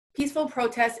Peaceful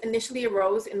protests initially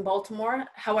arose in Baltimore.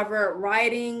 However,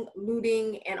 rioting,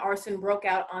 looting, and arson broke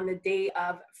out on the day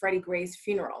of Freddie Gray's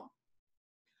funeral.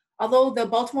 Although the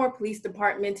Baltimore Police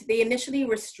Department, they initially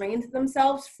restrained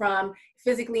themselves from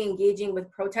physically engaging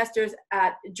with protesters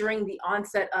during the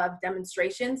onset of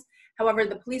demonstrations. However,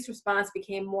 the police response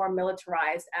became more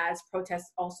militarized as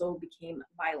protests also became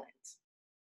violent.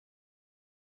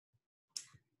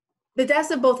 The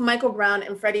deaths of both Michael Brown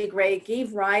and Freddie Gray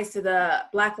gave rise to the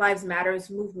Black Lives Matter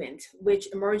movement,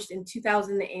 which emerged in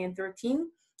 2013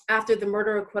 after the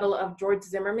murder acquittal of George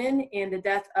Zimmerman and the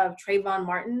death of Trayvon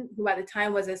Martin, who at the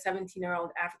time was a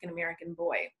 17-year-old African-American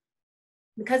boy.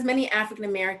 Because many African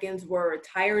Americans were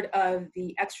tired of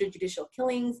the extrajudicial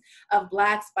killings of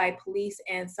Blacks by police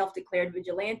and self-declared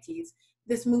vigilantes,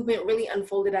 this movement really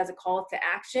unfolded as a call to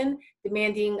action,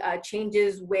 demanding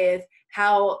changes with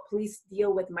how police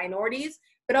deal with minorities,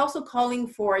 but also calling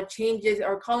for changes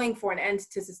or calling for an end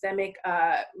to systemic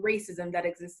racism that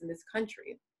exists in this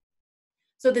country.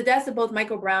 So the deaths of both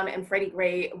Michael Brown and Freddie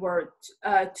Gray were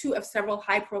two of several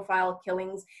high-profile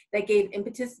killings that gave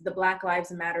impetus to the Black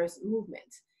Lives Matter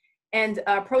movement. And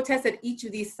protests at each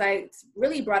of these sites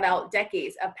really brought out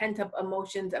decades of pent-up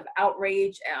emotions of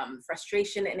outrage,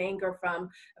 frustration, and anger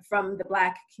from the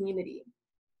Black community.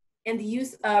 And the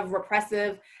use of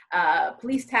repressive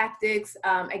police tactics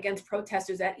against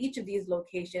protesters at each of these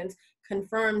locations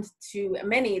confirmed to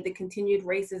many the continued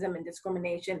racism and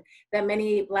discrimination that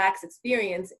many Blacks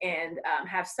experience and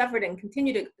have suffered and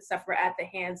continue to suffer at the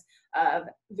hands of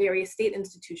various state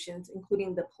institutions,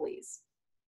 including the police.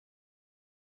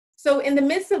 So in the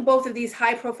midst of both of these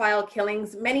high-profile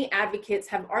killings, many advocates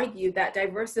have argued that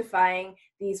diversifying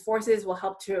these forces will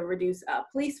help to reduce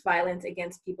police violence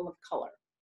against people of color.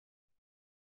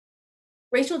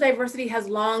 Racial diversity has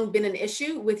long been an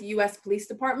issue with US police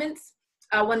departments.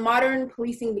 When modern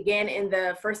policing began in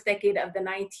the first decade of the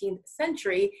 19th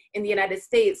century in the United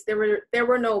States, there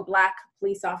were no Black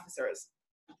police officers.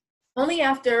 Only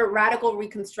after radical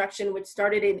Reconstruction, which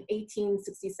started in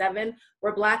 1867,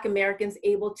 were Black Americans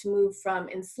able to move from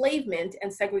enslavement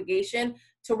and segregation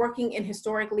to working in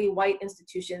historically white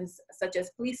institutions such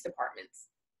as police departments.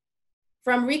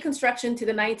 From Reconstruction to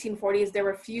the 1940s, there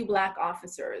were few Black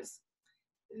officers.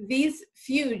 These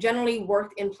few generally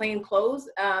worked in plain clothes,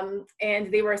 and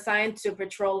they were assigned to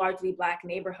patrol largely Black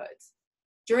neighborhoods.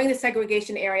 During the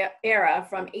segregation era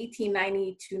from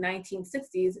 1890 to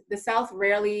 1960s, the South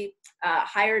rarely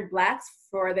hired Blacks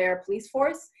for their police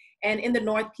force, and in the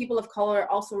North, people of color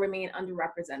also remain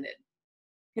underrepresented.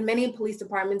 And many police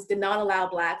departments did not allow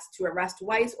Blacks to arrest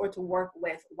whites or to work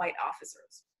with white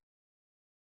officers.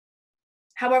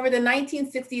 However, the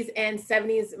 1960s and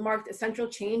 70s marked a central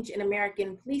change in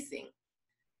American policing.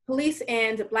 Police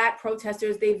and Black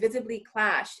protesters, they visibly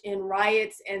clashed in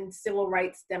riots and civil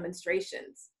rights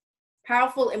demonstrations.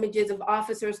 Powerful images of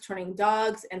officers turning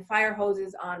dogs and fire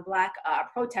hoses on Black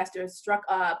protesters struck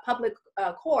a public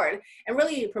chord and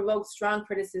really provoked strong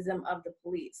criticism of the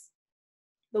police.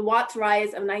 The Watts riots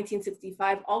of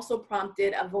 1965 also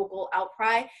prompted a vocal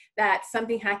outcry that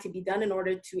something had to be done in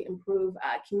order to improve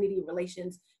community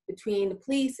relations between the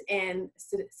police and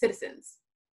citizens.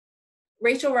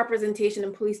 Racial representation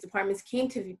in police departments came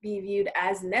to be viewed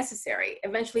as necessary,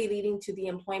 eventually leading to the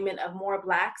employment of more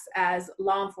Blacks as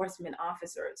law enforcement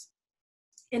officers.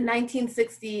 In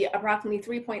 1960, approximately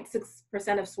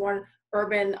 3.6% of sworn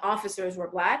urban officers were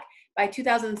Black. By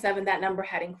 2007, that number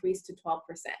had increased to 12%.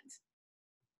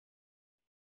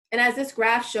 And as this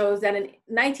graph shows, that in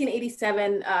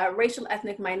 1987, racial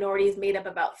ethnic minorities made up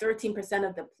about 13%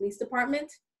 of the police department.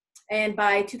 And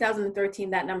by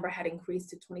 2013, that number had increased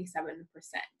to 27%.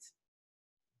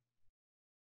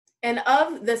 And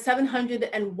of the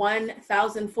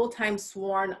 701,000 full-time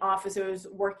sworn officers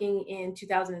working in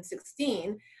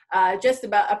 2016, just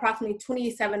about approximately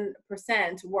 27%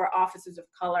 were officers of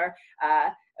color,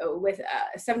 with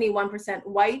 71%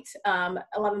 white,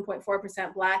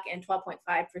 11.4% Black, and 12.5%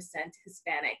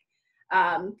 Hispanic.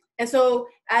 And so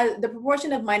the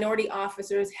proportion of minority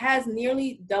officers has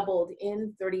nearly doubled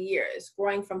in 30 years,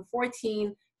 growing from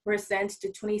 14% to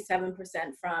 27%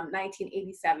 from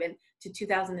 1987 to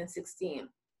 2016.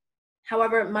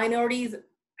 However, minorities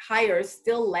hires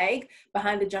still lag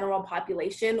behind the general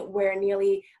population, where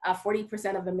nearly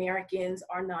 40% of Americans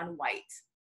are non-white.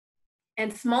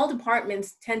 And small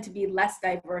departments tend to be less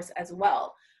diverse as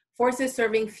well. Forces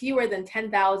serving fewer than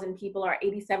 10,000 people are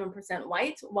 87%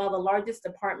 white, while the largest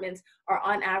departments are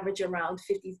on average around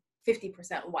 50%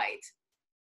 white.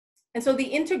 And so the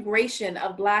integration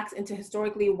of Blacks into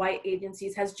historically white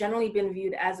agencies has generally been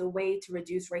viewed as a way to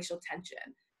reduce racial tension.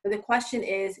 But the question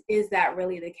is that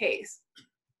really the case?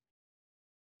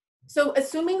 So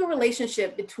assuming a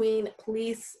relationship between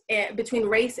race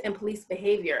and police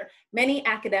behavior, many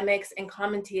academics and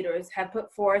commentators have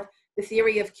put forth the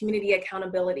theory of community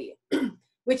accountability,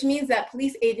 which means that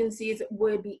police agencies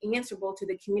would be answerable to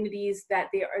the communities that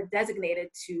they are designated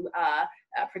to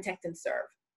protect and serve.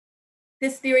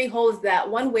 This theory holds that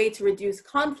one way to reduce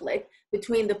conflict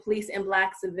between the police and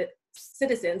Black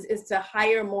citizens is to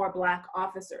hire more Black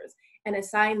officers and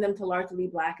assign them to largely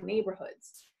Black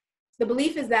neighborhoods. The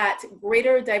belief is that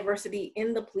greater diversity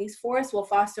in the police force will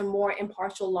foster more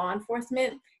impartial law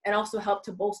enforcement and also help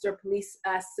to bolster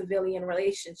police-civilian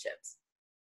relationships.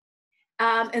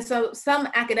 And so some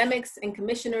academics and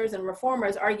commissioners and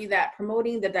reformers argue that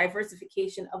promoting the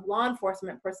diversification of law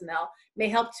enforcement personnel may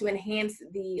help to enhance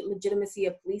the legitimacy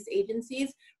of police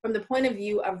agencies from the point of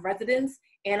view of residents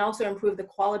and also improve the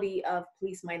quality of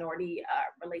police-minority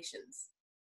relations.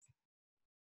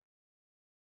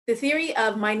 The theory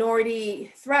of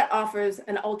minority threat offers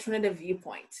an alternative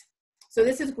viewpoint. So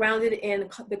this is grounded in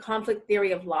the conflict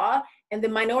theory of law, and the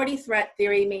minority threat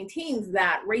theory maintains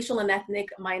that racial and ethnic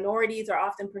minorities are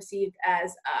often perceived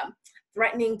as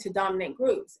threatening to dominant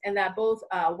groups, and that both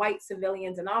white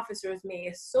civilians and officers may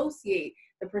associate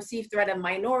the perceived threat of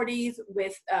minorities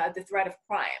with the threat of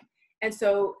crime. And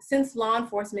so since law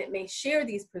enforcement may share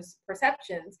these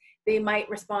perceptions, they might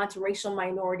respond to racial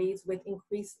minorities with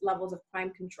increased levels of crime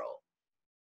control.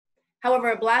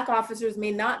 However, Black officers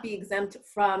may not be exempt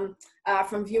from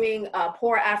viewing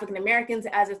poor African Americans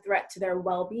as a threat to their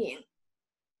well-being.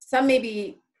 Some may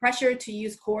be pressured to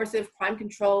use coercive crime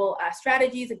control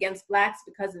strategies against Blacks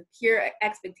because of peer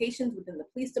expectations within the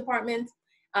police department.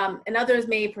 And others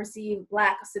may perceive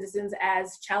Black citizens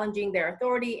as challenging their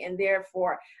authority and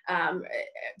therefore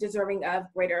deserving of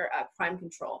greater crime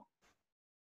control.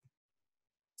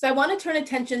 So I want to turn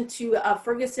attention to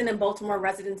Ferguson and Baltimore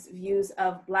residents' views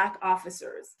of Black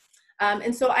officers.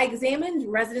 And so I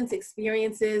examined residents'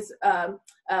 experiences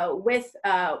with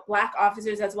Black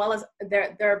officers as well as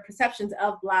their perceptions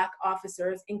of Black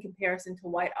officers in comparison to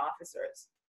white officers.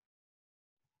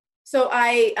 So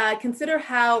I consider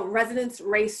how residents'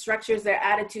 race structures their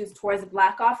attitudes towards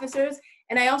Black officers,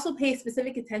 and I also pay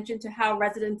specific attention to how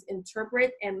residents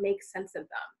interpret and make sense of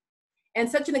them. And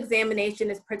such an examination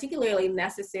is particularly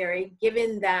necessary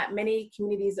given that many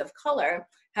communities of color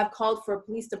have called for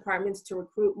police departments to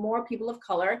recruit more people of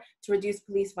color to reduce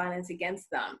police violence against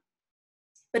them.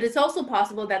 But it's also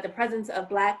possible that the presence of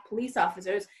Black police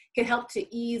officers can help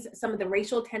to ease some of the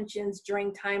racial tensions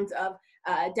during times of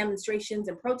demonstrations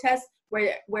and protests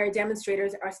where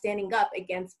demonstrators are standing up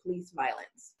against police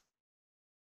violence.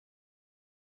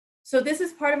 So this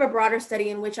is part of a broader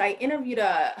study in which I interviewed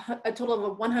a total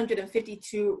of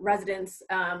 152 residents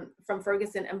from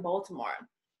Ferguson and Baltimore.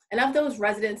 And of those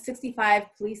residents, 65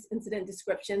 police incident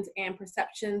descriptions and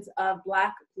perceptions of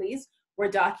Black police were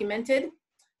documented.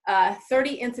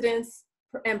 30 incidents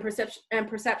and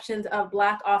perceptions of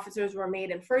Black officers were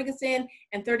made in Ferguson,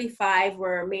 and 35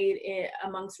 were made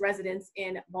amongst residents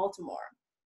in Baltimore.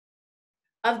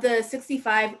 Of the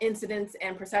 65 incidents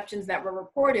and perceptions that were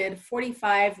reported,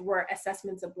 45 were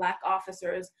assessments of Black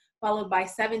officers, followed by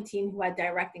 17 who had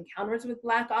direct encounters with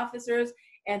Black officers,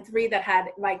 and 3 that had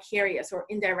vicarious or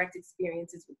indirect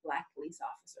experiences with Black police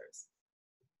officers.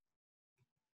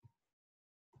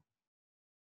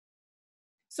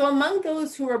 So among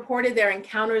those who reported their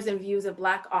encounters and views of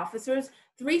Black officers,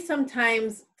 3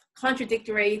 sometimes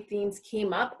contradictory themes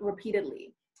came up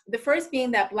repeatedly. The first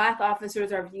being that Black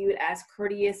officers are viewed as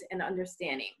courteous and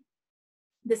understanding.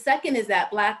 The second is that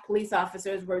Black police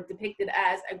officers were depicted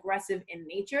as aggressive in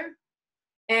nature.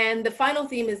 And the final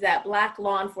theme is that Black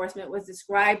law enforcement was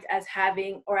described as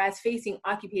having or as facing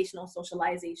occupational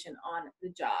socialization on the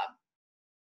job.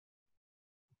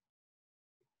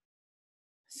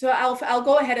 So I'll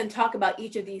go ahead and talk about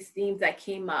each of these themes that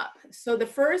came up. So the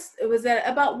first, it was that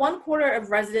about 1/4 of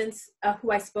residents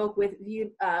who I spoke with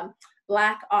viewed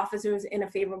Black officers in a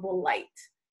favorable light.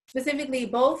 Specifically,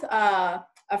 both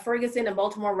Ferguson and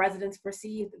Baltimore residents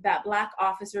perceived that Black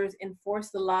officers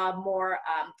enforced the law more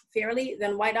fairly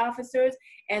than white officers,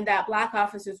 and that Black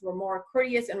officers were more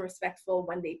courteous and respectful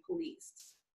when they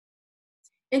policed.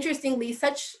 Interestingly,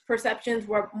 such perceptions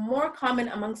were more common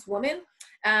amongst women,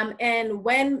 and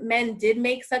when men did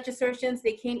make such assertions,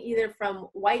 they came either from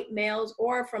white males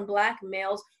or from Black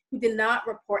males who did not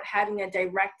report having a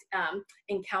direct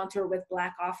encounter with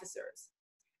Black officers.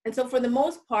 And so for the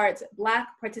most part, Black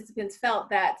participants felt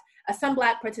that, some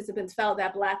Black participants felt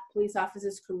that Black police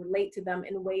officers could relate to them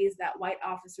in ways that white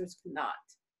officers could not.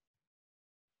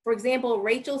 For example,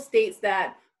 Rachel states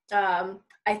that,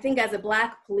 I I think as a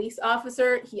Black police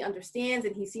officer, he understands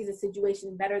and he sees a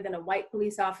situation better than a white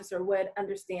police officer would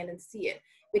understand and see it,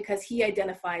 because he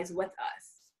identifies with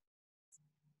us.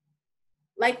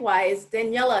 Likewise,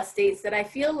 Daniela states that I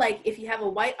feel like if you have a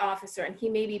white officer and he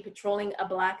may be patrolling a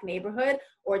Black neighborhood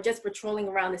or just patrolling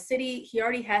around the city, he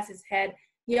already has a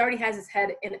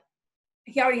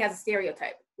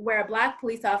stereotype. Where a Black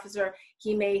police officer,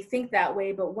 he may think that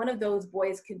way, but one of those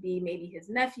boys could be maybe his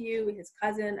nephew, his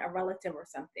cousin, a relative or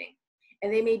something.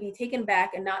 And they may be taken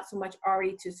back and not so much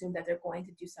already to assume that they're going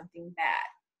to do something bad.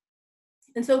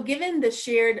 And so given the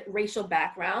shared racial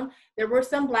background, there were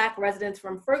some Black residents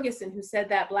from Ferguson who said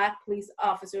that Black police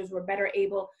officers were better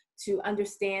able to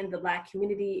understand the Black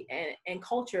community and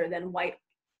culture than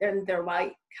their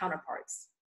white counterparts.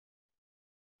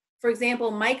 For example,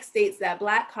 Mike states that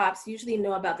Black cops usually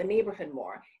know about the neighborhood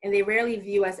more, and they rarely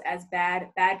view us as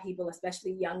bad people,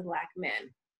 especially young Black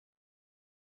men.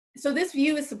 So this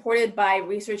view is supported by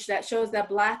research that shows that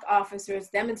Black officers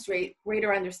demonstrate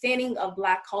greater understanding of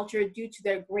Black culture due to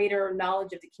their greater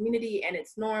knowledge of the community and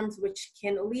its norms, which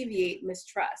can alleviate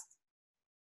mistrust.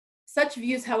 Such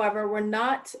views, however, were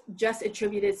not just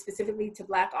attributed specifically to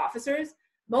Black officers.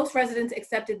 Most residents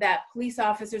accepted that police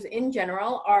officers in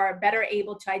general are better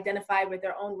able to identify with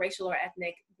their own racial or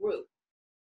ethnic group.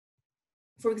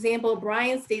 For example,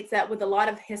 Brian states that with a lot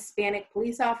of Hispanic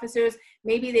police officers,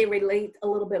 maybe they relate a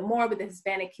little bit more with the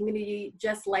Hispanic community,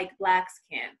 just like Blacks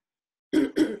can.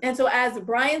 And so as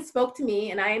Brian spoke to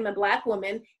me, and I am a Black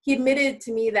woman, he admitted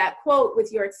to me that, quote,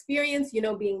 with your experience,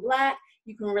 being Black,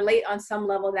 you can relate on some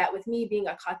level that with me being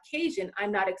a Caucasian,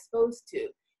 I'm not exposed to.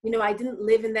 I didn't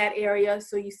live in that area,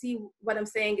 so you see what I'm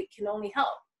saying, it can only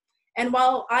help. And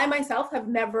while I myself have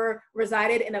never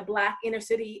resided in a Black inner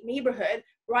city neighborhood,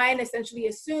 Brian essentially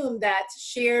assumed that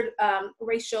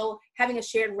having a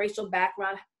shared racial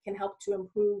background can help to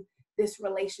improve this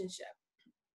relationship.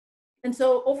 And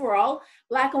so overall,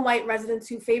 Black and white residents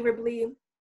who favorably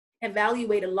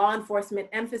evaluated law enforcement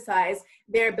emphasize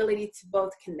their ability to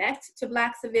both connect to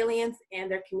Black civilians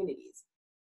and their communities.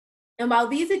 And while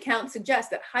these accounts suggest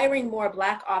that hiring more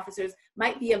Black officers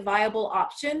might be a viable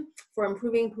option for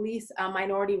improving police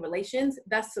minority relations,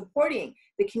 thus supporting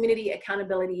the community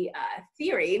accountability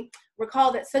theory,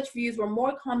 recall that such views were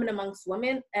more common amongst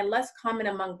women and less common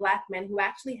among Black men who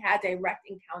actually had direct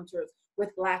encounters with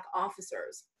Black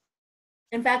officers.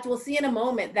 In fact, we'll see in a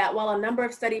moment that while a number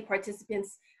of study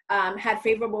participants had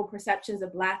favorable perceptions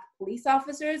of Black police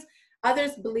officers,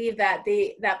 others believe that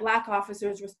Black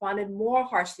officers responded more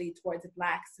harshly towards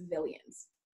Black civilians.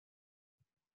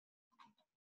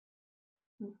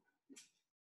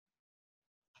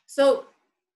 So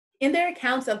in their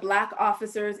accounts of Black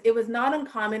officers, it was not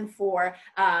uncommon for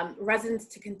residents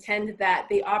to contend that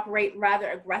they operate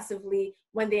rather aggressively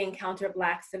when they encounter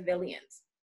Black civilians.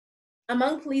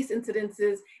 Among police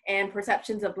incidences and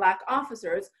perceptions of Black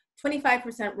officers,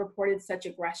 25% reported such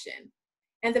aggression.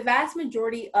 And the vast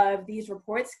majority of these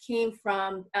reports came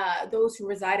from those who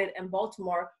resided in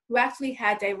Baltimore who actually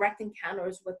had direct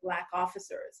encounters with Black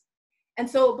officers. And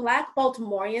so Black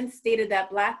Baltimoreans stated that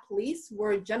Black police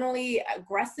were generally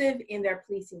aggressive in their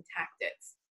policing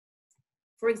tactics.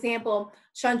 For example,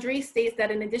 Chandri states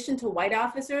that in addition to white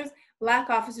officers,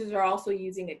 Black officers are also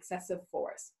using excessive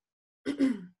force.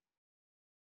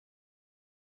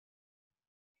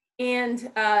 And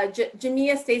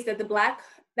Jamia states that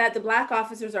the Black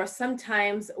officers are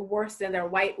sometimes worse than their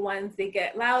white ones. They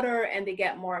get louder and they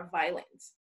get more violent.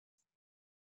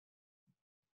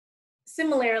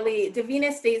 Similarly,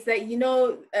 Davina states that,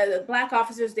 the Black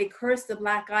officers, they curse the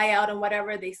Black guy out and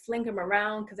whatever, they sling him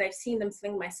around, because I've seen them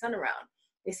sling my son around.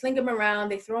 They sling him around,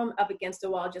 they throw him up against a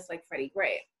wall, just like Freddie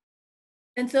Gray.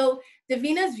 And so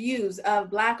Davina's views of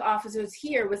Black officers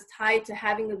here was tied to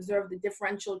having observed the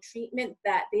differential treatment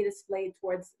that they displayed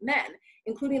towards men,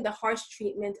 including the harsh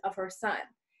treatment of her son.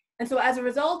 And so as a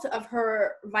result of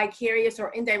her vicarious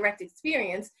or indirect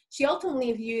experience, she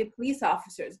ultimately viewed police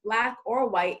officers, Black or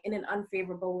white, in an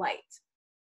unfavorable light.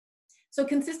 So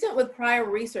consistent with prior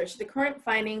research, the current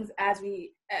findings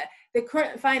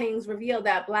reveal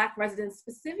that Black residents,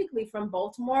 specifically from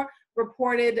Baltimore,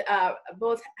 reported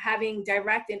both having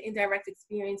direct and indirect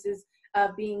experiences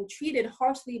of being treated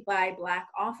harshly by Black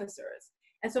officers.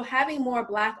 And so having more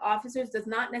Black officers does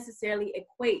not necessarily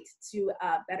equate to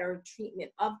better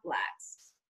treatment of Blacks.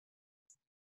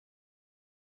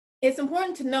 It's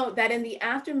important to note that in the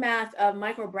aftermath of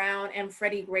Michael Brown and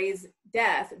Freddie Gray's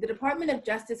death, the Department of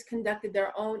Justice conducted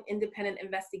their own independent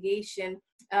investigation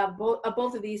of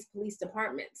both of these police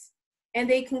departments. And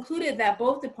they concluded that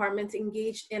both departments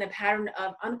engaged in a pattern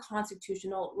of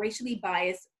unconstitutional, racially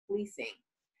biased policing.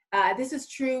 This is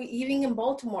true even in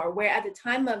Baltimore, where at the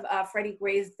time of Freddie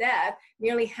Gray's death,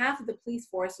 nearly half of the police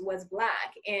force was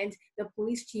Black, and the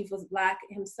police chief was Black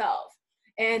himself.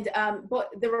 And but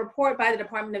the report by the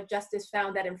Department of Justice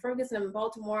found that in Ferguson and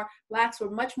Baltimore, Blacks were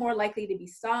much more likely to be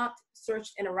stopped,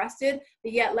 searched, and arrested,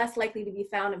 but yet less likely to be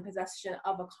found in possession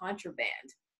of a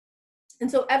contraband.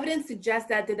 And so evidence suggests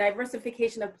that the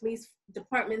diversification of police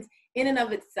departments in and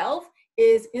of itself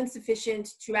is insufficient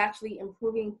to actually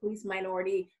improving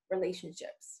police-minority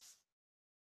relationships.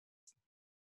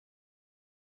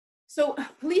 So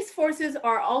police forces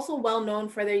are also well known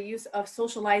for their use of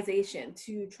socialization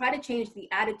to try to change the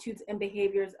attitudes and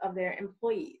behaviors of their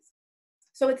employees.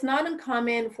 So it's not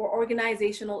uncommon for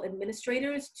organizational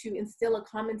administrators to instill a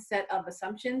common set of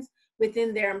assumptions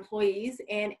within their employees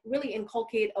and really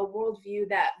inculcate a worldview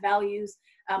that values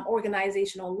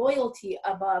organizational loyalty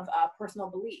above personal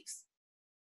beliefs.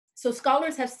 So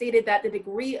scholars have stated that the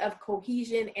degree of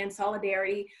cohesion and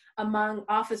solidarity among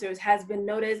officers has been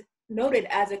noted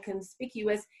as a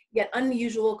conspicuous yet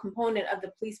unusual component of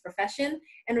the police profession,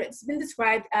 and it's been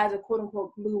described as a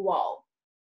quote-unquote blue wall.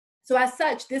 So as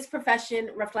such, this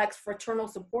profession reflects fraternal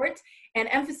support and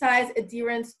emphasizes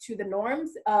adherence to the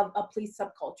norms of a police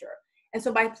subculture. And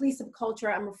so by police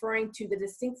subculture, I'm referring to the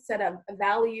distinct set of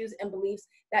values and beliefs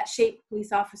that shape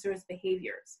police officers'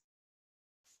 behaviors.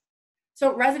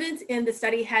 So residents in the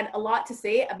study had a lot to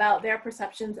say about their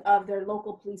perceptions of their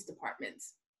local police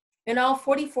departments. In all,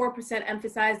 44%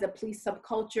 emphasized the police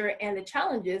subculture and the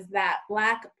challenges that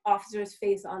Black officers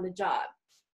face on the job.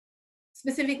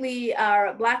 Specifically,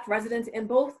 Black residents in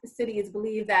both cities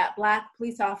believe that Black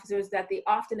police officers, that they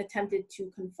often attempted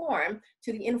to conform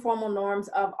to the informal norms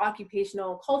of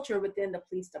occupational culture within the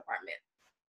police department.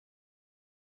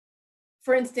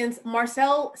 For instance,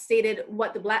 Marcel stated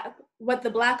what the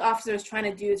Black officer is trying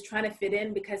to do is trying to fit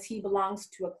in because he belongs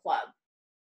to a club.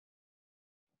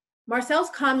 Marcel's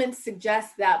comments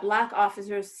suggest that Black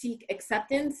officers seek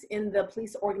acceptance in the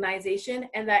police organization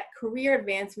and that career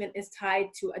advancement is tied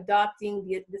to adopting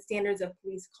the standards of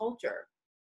police culture.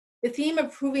 The theme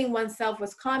of proving oneself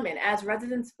was common, as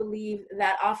residents believe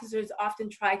that officers often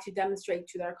try to demonstrate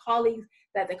to their colleagues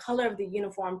that the color of the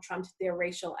uniform trumped their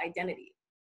racial identity.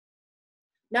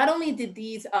 Not only did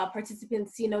these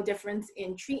participants see no difference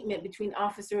in treatment between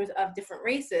officers of different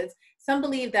races, some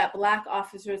believe that Black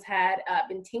officers had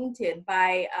been tainted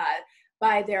by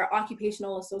their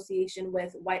occupational association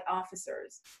with white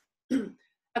officers.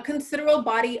 A considerable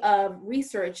body of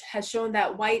research has shown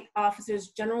that white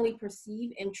officers generally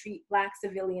perceive and treat Black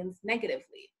civilians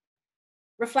negatively.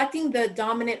 Reflecting the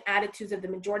dominant attitudes of the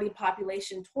majority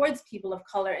population towards people of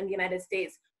color in the United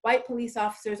States, white police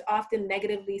officers often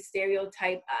negatively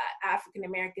stereotype African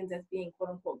Americans as being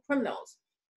quote unquote criminals.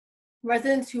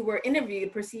 Residents who were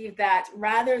interviewed perceived that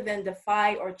rather than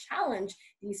defy or challenge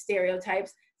these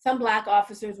stereotypes, some Black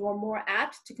officers were more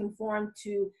apt to conform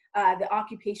to the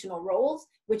occupational roles,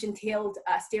 which entailed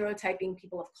stereotyping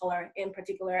people of color, in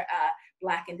particular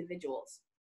Black individuals.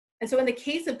 And so in the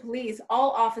case of police,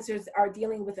 all officers are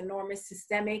dealing with enormous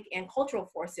systemic and cultural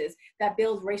forces that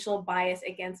build racial bias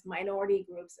against minority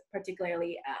groups,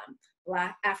 particularly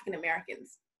Black African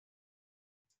Americans.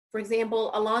 For example,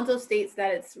 Alonzo states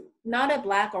that it's not a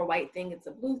Black or white thing, it's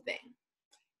a blue thing.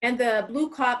 And the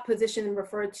blue cop position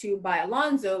referred to by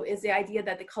Alonzo is the idea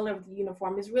that the color of the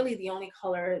uniform is really the only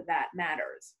color that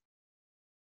matters.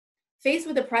 Faced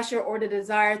with the pressure or the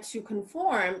desire to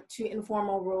conform to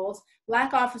informal rules,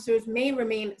 Black officers may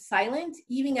remain silent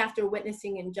even after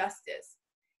witnessing injustice.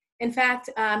 In fact,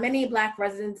 many Black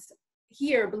residents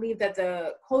here believe that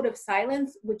the code of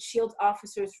silence, which shields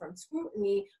officers from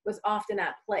scrutiny, was often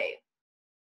at play.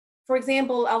 For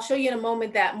example, I'll show you in a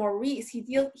moment that Maurice,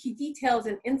 he details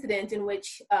an incident in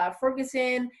which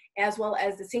Ferguson, as well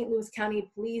as the St. Louis County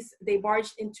Police, they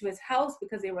barged into his house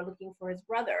because they were looking for his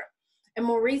brother. And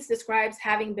Maurice describes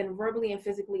having been verbally and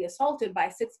physically assaulted by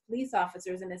 6 police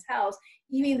officers in his house,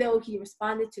 even though he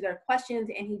responded to their questions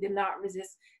and he did not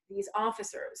resist these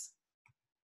officers.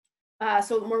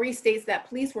 So Maurice states that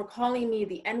police were calling me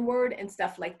the N-word and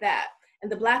stuff like that.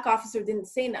 And the Black officer didn't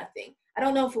say nothing. I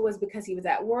don't know if it was because he was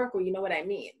at work or you know what I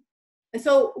mean. And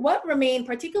so what remained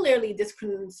particularly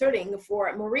disconcerting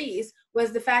for Maurice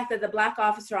was the fact that the Black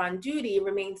officer on duty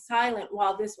remained silent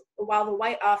while the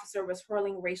white officer was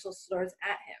hurling racial slurs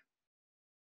at him.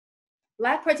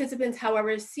 Black participants,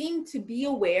 however, seemed to be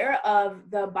aware of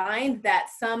the bind that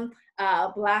some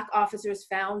Black officers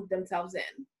found themselves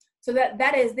in. So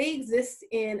that is, they exist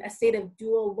in a state of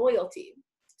dual loyalty.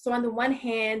 So on the one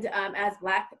hand, as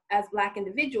Black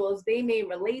individuals, they may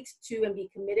relate to and be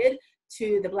committed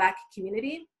to the Black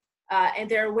community. and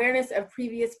their awareness of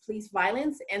previous police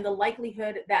violence and the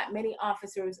likelihood that many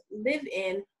officers live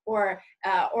in or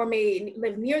may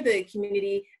live near the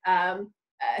community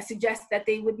suggests that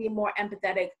they would be more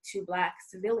empathetic to Black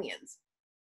civilians.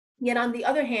 Yet on the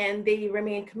other hand, they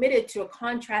remain committed to a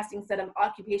contrasting set of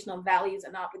occupational values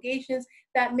and obligations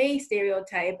that may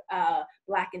stereotype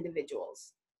Black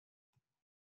individuals.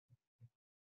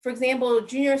 For example,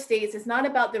 Junior states it's not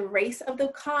about the race of the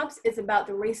cops, it's about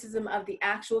the racism of the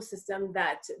actual system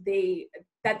that they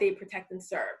protect and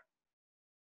serve.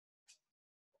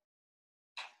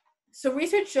 So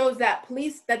research shows that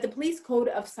the police code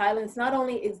of silence not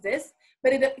only exists,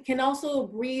 but it can also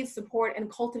breed, support, and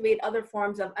cultivate other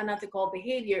forms of unethical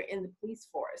behavior in the police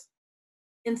force.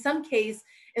 In some cases,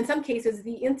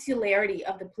 the insularity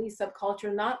of the police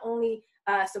subculture not only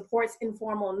supports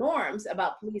informal norms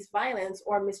about police violence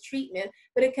or mistreatment,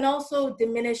 but it can also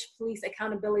diminish police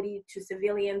accountability to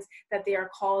civilians that they are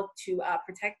called to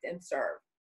protect and serve.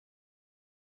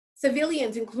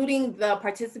 Civilians, including the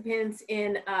participants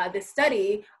in this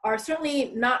study, are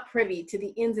certainly not privy to the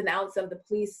ins and outs of the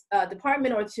police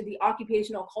department or to the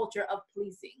occupational culture of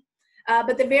policing.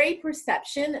 But the very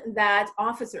perception that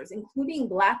officers, including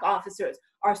Black officers,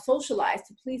 are socialized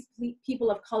to police people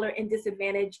of color in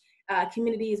disadvantaged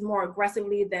communities more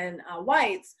aggressively than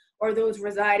whites or those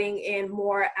residing in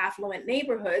more affluent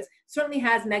neighborhoods certainly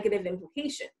has negative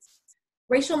implications.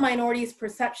 Racial minorities'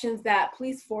 perceptions that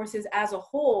police forces as a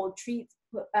whole treat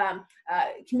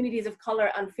communities of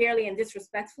color unfairly and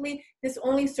disrespectfully, this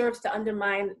only serves to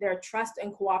undermine their trust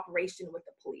and cooperation with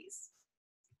the police.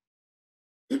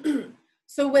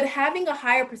 So would having a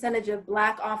higher percentage of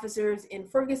Black officers in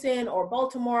Ferguson or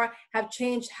Baltimore have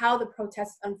changed how the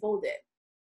protests unfolded?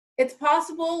 It's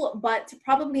possible, but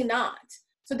probably not.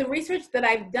 So the research that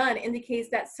I've done indicates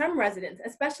that some residents,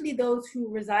 especially those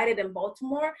who resided in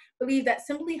Baltimore, believe that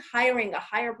simply hiring a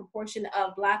higher proportion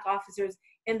of Black officers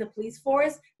in the police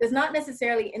force does not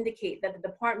necessarily indicate that the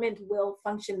department will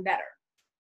function better.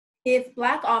 If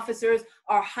Black officers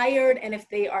are hired and if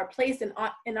they are placed in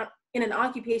an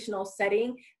occupational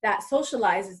setting that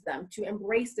socializes them to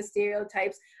embrace the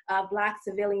stereotypes of Black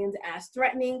civilians as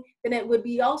threatening, then it would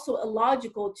be also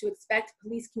illogical to expect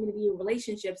police-community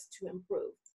relationships to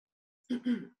improve.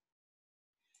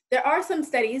 There are some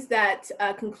studies that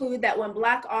conclude that when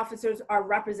Black officers are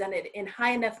represented in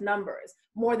high enough numbers,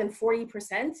 more than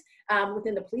 40%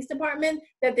 within the police department,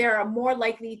 that they are more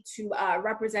likely to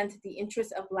represent the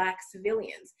interests of Black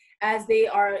civilians, as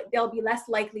they'll be less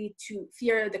likely to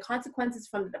fear the consequences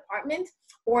from the department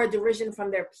or derision from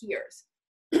their peers.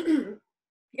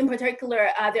 In particular,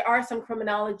 there are some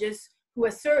criminologists who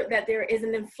assert that there is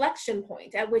an inflection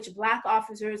point at which Black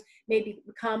officers may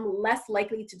become less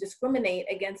likely to discriminate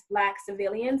against Black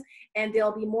civilians, and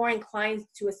they'll be more inclined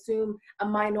to assume a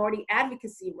minority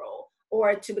advocacy role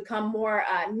or to become more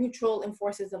neutral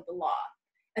enforcers of the law.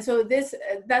 And so this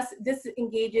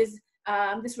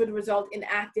would result in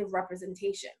active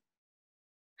representation.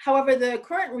 However, the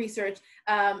current research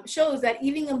shows that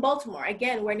even in Baltimore,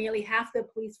 again, where nearly half the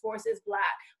police force is Black,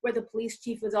 where the police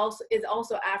chief is also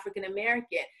African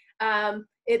American,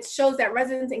 it shows that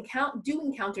residents do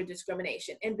encounter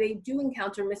discrimination, and they do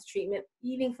encounter mistreatment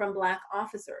even from Black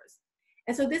officers.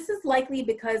 And so this is likely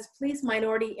because police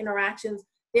minority interactions,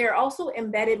 they're also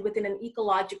embedded within an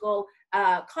ecological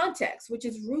context, which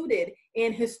is rooted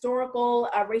in historical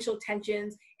racial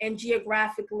tensions and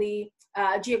geographical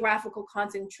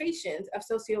concentrations of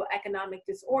socioeconomic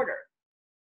disorder.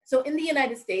 So in the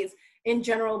United States, in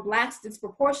general, Blacks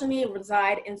disproportionately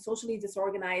reside in socially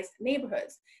disorganized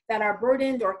neighborhoods that are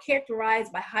burdened or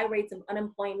characterized by high rates of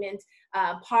unemployment,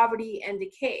 poverty, and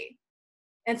decay.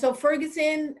 And so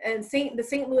Ferguson and the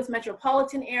St. Louis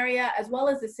metropolitan area, as well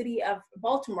as the city of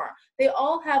Baltimore, they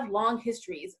all have long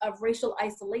histories of racial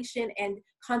isolation and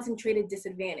concentrated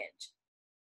disadvantage.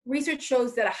 Research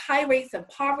shows that high rates of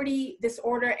poverty,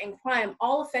 disorder, and crime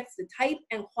all affects the type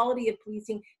and quality of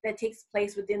policing that takes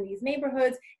place within these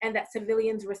neighborhoods and that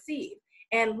civilians receive.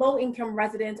 And low-income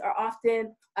residents are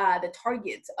often the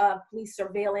targets of police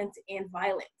surveillance and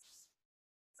violence.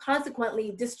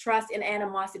 Consequently, distrust and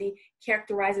animosity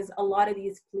characterizes a lot of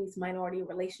these police minority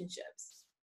relationships.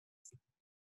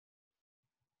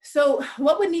 So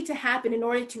what would need to happen in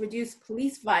order to reduce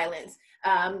police violence,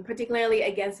 particularly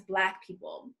against Black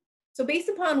people? So based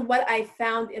upon what I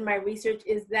found in my research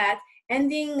is that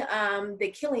ending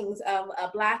the killings of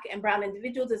Black and brown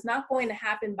individuals is not going to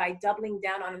happen by doubling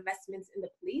down on investments in the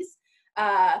police.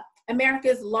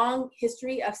 America's long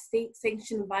history of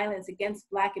state-sanctioned violence against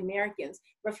Black Americans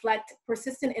reflect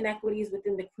persistent inequities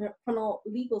within the criminal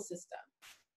legal system.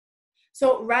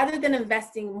 So rather than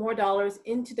investing more dollars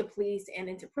into the police and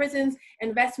into prisons,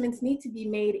 investments need to be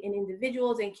made in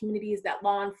individuals and communities that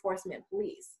law enforcement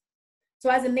police.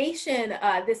 So as a nation,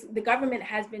 the government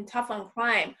has been tough on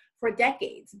crime for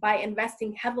decades by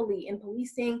investing heavily in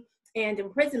policing and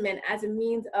imprisonment as a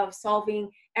means of solving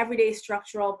everyday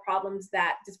structural problems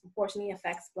that disproportionately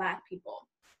affects Black people.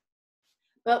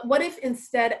 But what if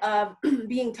instead of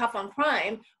being tough on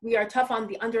crime, we are tough on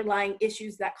the underlying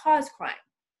issues that cause crime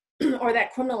or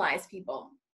that criminalize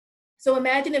people? So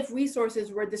imagine if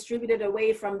resources were distributed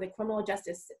away from the criminal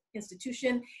justice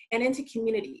institution and into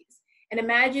communities. And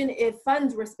imagine if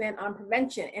funds were spent on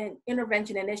prevention and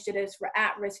intervention initiatives for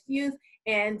at-risk youth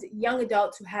and young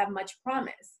adults who have much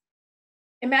promise.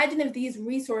 Imagine if these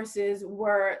resources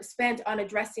were spent on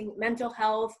addressing mental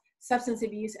health, substance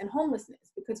abuse, and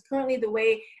homelessness, because currently the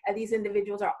way these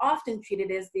individuals are often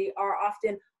treated is they are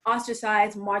often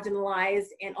ostracized, marginalized,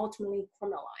 and ultimately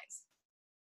criminalized.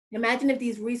 Imagine if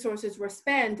these resources were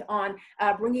spent on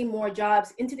bringing more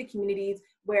jobs into the communities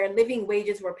where living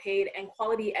wages were paid and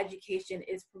quality education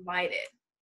is provided.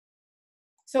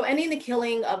 So ending the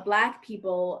killing of Black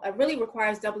people really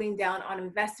requires doubling down on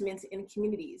investments in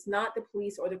communities, not the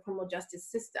police or the criminal justice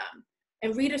system,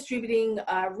 and redistributing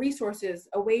resources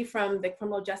away from the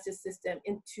criminal justice system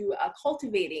into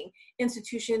cultivating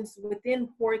institutions within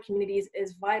poor communities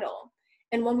is vital.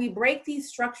 And when we break these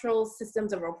structural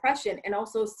systems of oppression and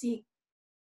also seek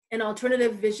an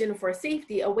alternative vision for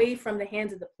safety away from the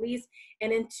hands of the police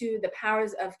and into the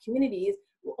powers of communities,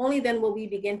 only then will we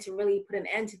begin to really put an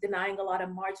end to denying a lot of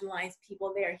marginalized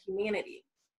people their humanity.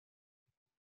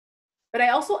 But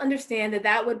I also understand that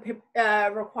that would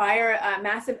require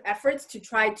massive efforts to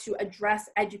try to address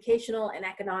educational and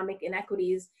economic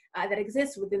inequities that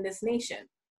exist within this nation.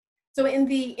 So in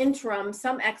the interim,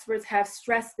 some experts have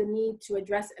stressed the need to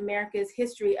address America's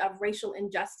history of racial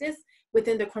injustice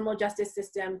within the criminal justice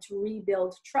system to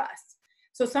rebuild trust.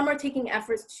 So some are taking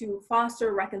efforts to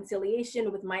foster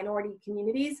reconciliation with minority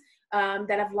communities that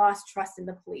have lost trust in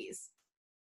the police.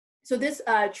 So this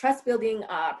trust building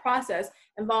process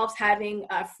involves having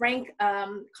frank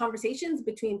conversations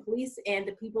between police and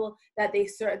the people that they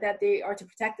serve, that they are to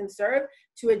protect and serve,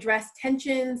 to address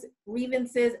tensions,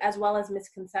 grievances, as well as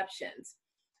misconceptions.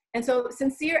 And so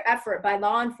sincere effort by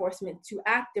law enforcement to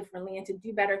act differently and to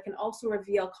do better can also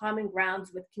reveal common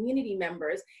grounds with community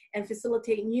members and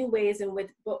facilitate new ways in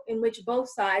which both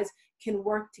sides can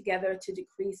work together to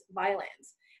decrease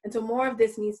violence. And so more of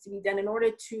this needs to be done in order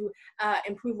to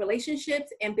improve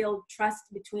relationships and build trust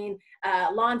between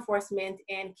law enforcement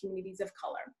and communities of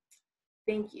color.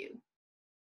 Thank you.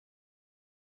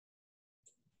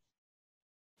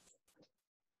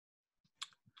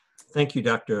 Thank you,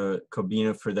 Dr.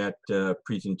 Cobbina, for that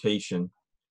presentation.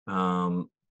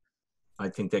 I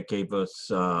think that gave us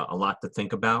a lot to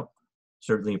think about.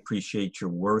 Certainly appreciate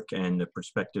your work and the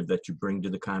perspective that you bring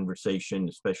to the conversation,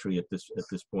 especially at this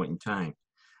point in time.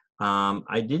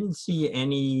 I didn't see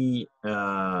any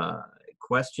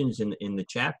questions in the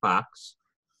chat box,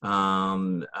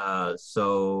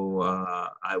 so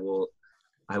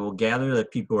I will gather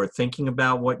that people are thinking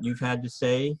about what you've had to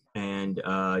say and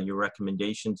your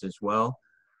recommendations as well.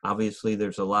 Obviously,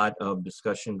 there's a lot of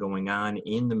discussion going on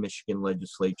in the Michigan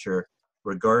legislature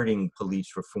regarding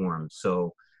police reform.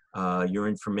 So your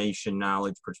information,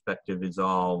 knowledge, perspective is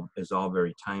all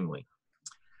very timely.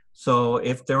 So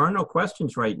if there are no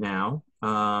questions right now,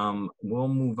 we'll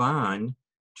move on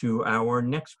to our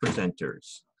next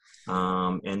presenters.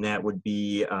 And that would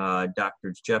be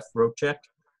Drs. Jeff Rojek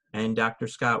and Dr.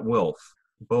 Scott Wolfe,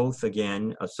 both,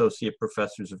 again, Associate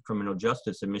Professors of Criminal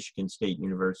Justice at Michigan State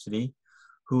University,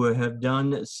 who have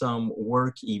done some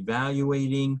work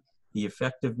evaluating the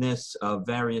effectiveness of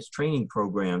various training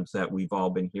programs that we've all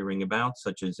been hearing about,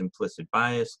 such as implicit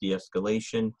bias,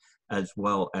 de-escalation, as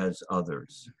well as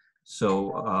others.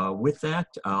 So with that,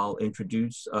 I'll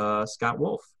introduce Scott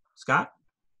Wolfe. Scott?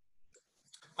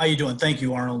 How you doing? Thank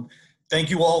you, Arnold. Thank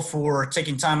you all for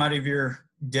taking time out of your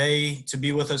day to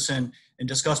be with us and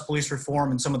discuss police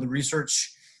reform and some of the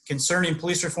research concerning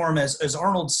police reform. As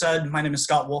Arnold said, my name is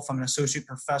Scott Wolfe. I'm an associate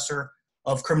professor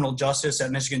of criminal justice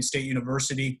at Michigan State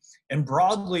University. And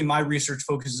broadly, my research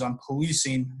focuses on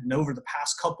policing. And over the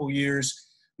past couple years,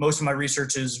 most of my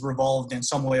research has revolved in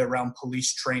some way around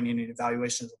police training and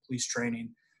evaluations of police training.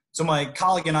 So my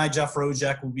colleague and I, Jeff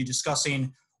Rojek, will be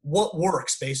discussing what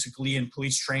works basically in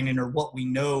police training, or what we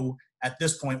know at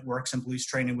this point works in police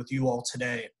training with you all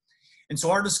today. And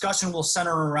so our discussion will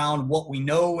center around what we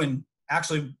know and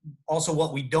actually also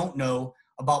what we don't know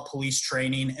about police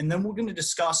training. And then we're going to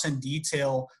discuss in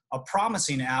detail a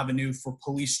promising avenue for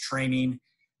police training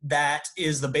that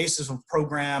is the basis of a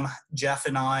program Jeff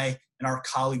and I and our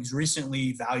colleagues recently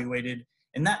evaluated.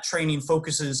 And that training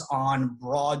focuses on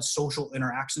broad social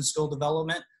interaction skill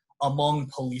development among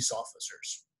police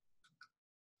officers.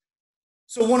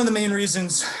 So one of the main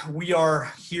reasons we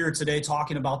are here today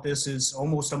talking about this is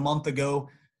almost a month ago,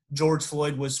 George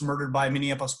Floyd was murdered by a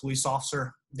Minneapolis police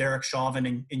officer, Derek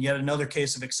Chauvin, in yet another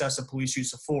case of excessive police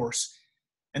use of force.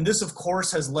 And this, of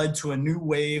course, has led to a new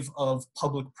wave of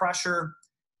public pressure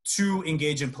to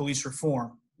engage in police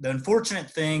reform. The unfortunate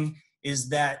thing is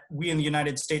that we in the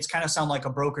United States kind of sound like a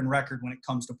broken record when it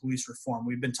comes to police reform.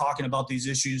 We've been talking about these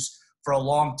issues for a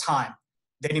long time,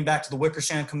 dating back to the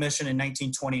Wickersham Commission in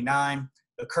 1929,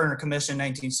 the Kerner Commission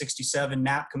 1967,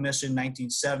 Knapp Commission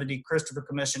 1970, Christopher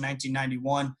Commission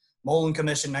 1991, Mullen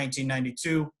Commission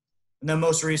 1992, and then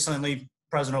most recently,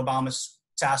 President Obama's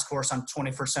Task Force on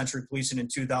 21st Century Policing in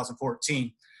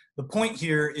 2014. The point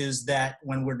here is that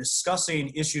when we're discussing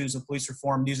issues of police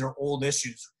reform, these are old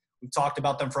issues. We've talked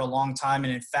about them for a long time,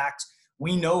 and in fact,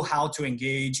 we know how to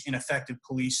engage in effective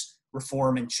police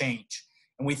reform and change.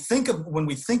 And when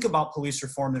we think about police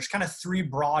reform, there's kind of three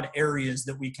broad areas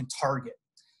that we can target.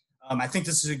 I think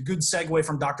this is a good segue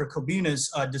from Dr.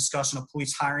 Cobbina's discussion of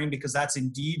police hiring, because that's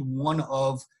indeed one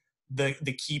of the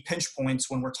key pinch points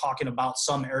when we're talking about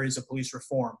some areas of police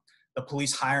reform, the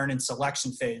police hiring and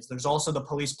selection phase. There's also the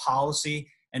police policy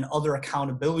and other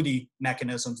accountability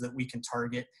mechanisms that we can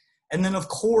target. And then, of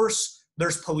course,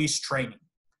 there's police training.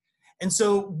 And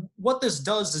so what this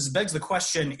does is begs the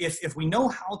question, if we know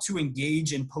how to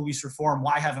engage in police reform,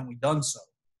 why haven't we done so?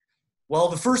 Well,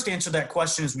 the first answer to that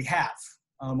question is we have.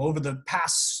 Over the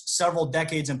past several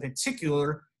decades in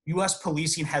particular, U.S.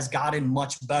 policing has gotten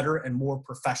much better and more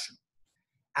professional.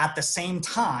 At the same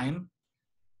time,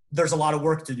 there's a lot of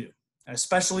work to do,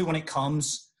 especially when it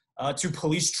comes to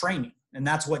police training. And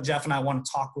that's what Jeff and I want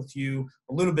to talk with you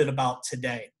a little bit about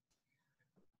today.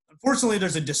 Unfortunately,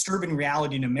 there's a disturbing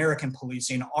reality in American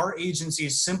policing. Our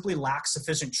agencies simply lack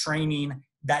sufficient training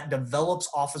that develops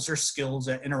officer skills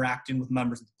at interacting with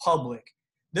members of the public.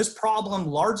 This problem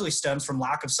largely stems from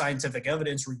lack of scientific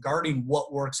evidence regarding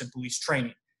what works in police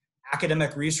training.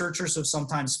 Academic researchers have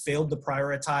sometimes failed to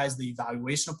prioritize the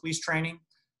evaluation of police training.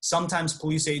 Sometimes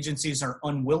police agencies are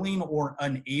unwilling or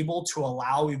unable to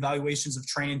allow evaluations of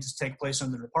training to take place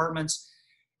in their departments.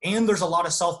 And there's a lot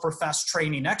of self-professed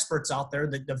training experts out there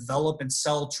that develop and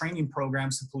sell training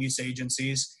programs to police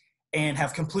agencies and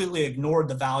have completely ignored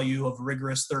the value of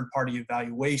rigorous third-party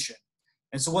evaluation.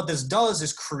 And so what this does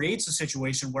is creates a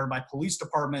situation whereby police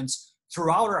departments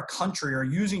throughout our country are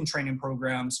using training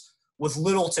programs with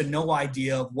little to no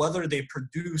idea of whether they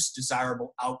produce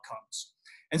desirable outcomes.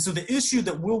 And so the issue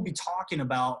that we'll be talking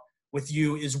about with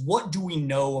you is, what do we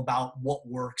know about what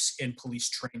works in police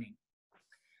training?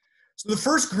 So the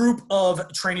first group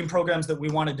of training programs that we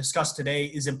want to discuss today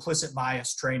is implicit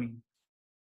bias training.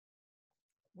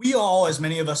 We all, as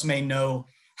many of us may know,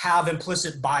 have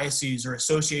implicit biases or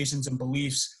associations and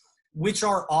beliefs, which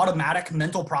are automatic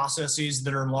mental processes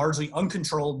that are largely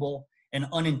uncontrollable and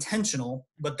unintentional,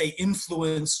 but they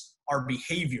influence our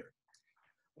behavior.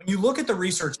 When you look at the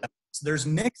research evidence, there's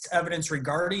mixed evidence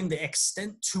regarding the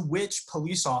extent to which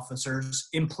police officers'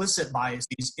 implicit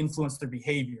biases influence their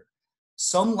behavior.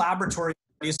 Some laboratory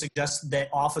studies suggest that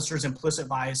officers' implicit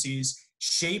biases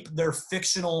shape their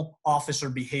fictional officer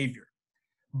behavior.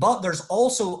 But there's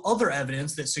also other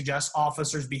evidence that suggests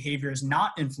officers' behavior is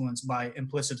not influenced by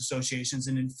implicit associations.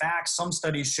 And in fact, some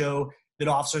studies show that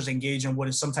officers engage in what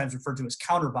is sometimes referred to as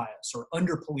counter bias or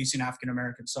under-policing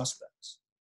African-American suspects.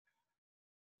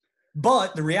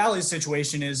 But the reality of the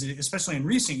situation is, especially in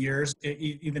recent years,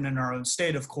 even in our own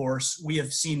state, of course, we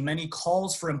have seen many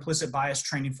calls for implicit bias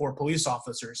training for police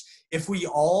officers. If we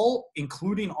all,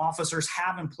 including officers,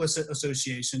 have implicit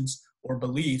associations or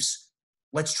beliefs,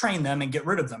 let's train them and get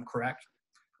rid of them, correct?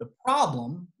 The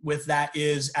problem with that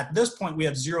is, at this point, we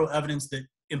have zero evidence that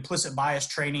implicit bias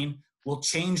training will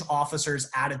change officers'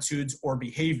 attitudes or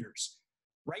behaviors.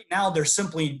 Right now, there's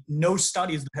simply no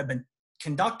studies that have been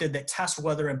conducted that test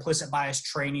whether implicit bias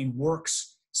training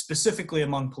works specifically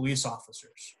among police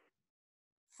officers.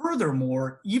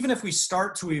 Furthermore, even if we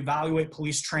start to evaluate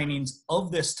police trainings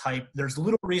of this type, there's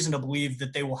little reason to believe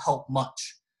that they will help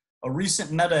much. A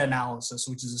recent meta-analysis,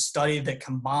 which is a study that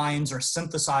combines or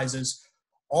synthesizes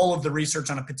all of the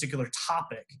research on a particular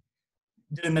topic,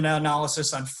 did a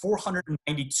meta-analysis on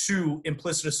 492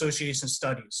 implicit association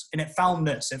studies. And it found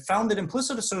this. It found that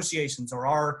implicit associations, or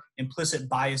our implicit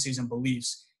biases and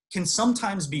beliefs, can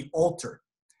sometimes be altered.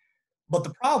 But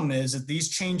the problem is that these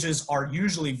changes are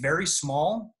usually very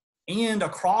small, and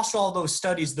across all those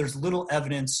studies, there's little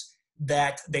evidence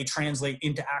that they translate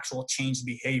into actual changed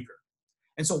behavior.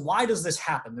 And so why does this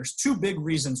happen? There's two big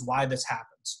reasons why this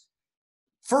happens.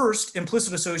 First,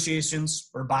 implicit associations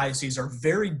or biases are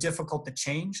very difficult to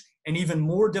change, and even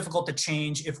more difficult to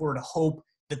change if we're to hope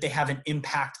that they have an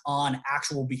impact on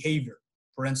actual behavior,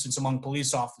 for instance, among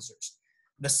police officers.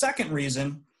 The second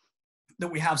reason that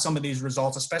we have some of these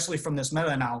results, especially from this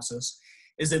meta-analysis,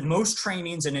 is that most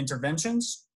trainings and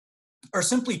interventions are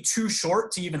simply too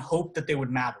short to even hope that they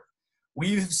would matter.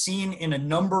 We've seen in a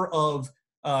number of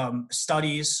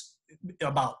studies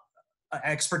about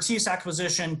expertise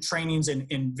acquisition, trainings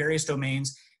in various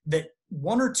domains, that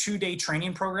 1 or 2 day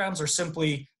training programs are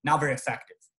simply not very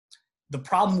effective. The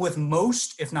problem with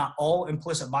most, if not all,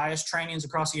 implicit bias trainings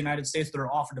across the United States that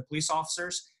are offered to police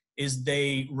officers is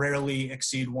they rarely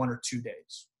exceed 1 or 2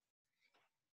 days.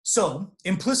 So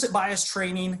implicit bias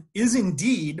training is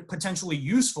indeed potentially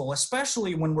useful,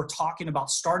 especially when we're talking about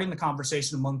starting the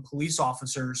conversation among police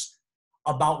officers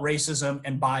about racism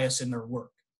and bias in their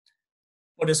work.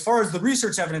 But as far as the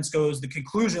research evidence goes, the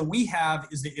conclusion we have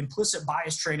is that implicit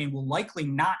bias training will likely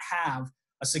not have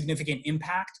a significant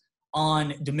impact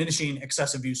on diminishing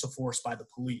excessive use of force by the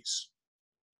police.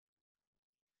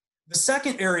 The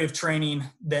second area of training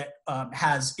that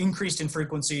has increased in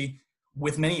frequency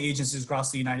with many agencies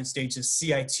across the United States is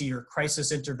CIT, or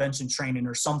crisis intervention training,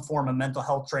 or some form of mental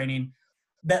health training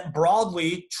that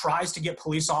broadly tries to get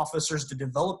police officers to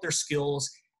develop their skills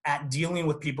at dealing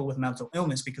with people with mental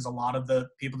illness, because a lot of the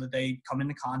people that they come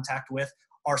into contact with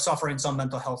are suffering some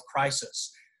mental health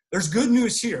crisis. There's good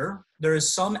news here. There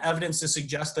is some evidence to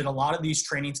suggest that a lot of these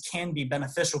trainings can be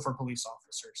beneficial for police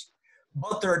officers,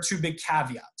 but there are two big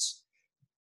caveats.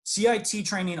 CIT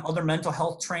training, other mental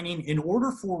health training, in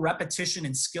order for repetition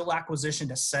and skill acquisition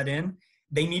to set in,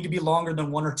 they need to be longer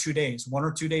than 1 or 2 days. 1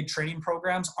 or 2 day training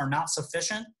programs are not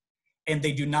sufficient, and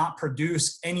they do not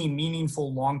produce any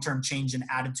meaningful long-term change in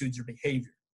attitudes or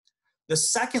behavior. The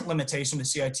second limitation to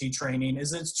CIT training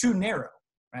is that it's too narrow,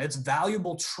 right? It's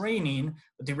valuable training,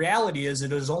 but the reality is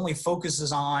it only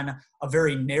focuses on a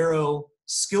very narrow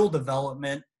skill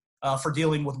development for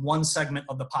dealing with one segment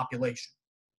of the population,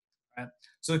 right?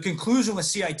 So the conclusion with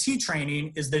CIT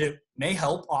training is that it may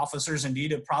help officers.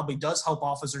 Indeed, it probably does help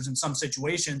officers in some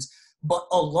situations, but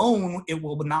alone it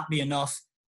will not be enough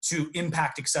to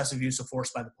impact excessive use of force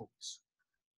by the police.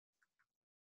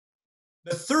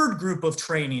 The third group of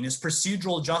training is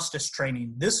procedural justice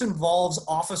training. This involves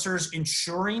officers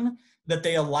ensuring that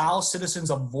they allow citizens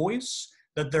a voice,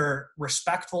 that they're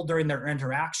respectful during their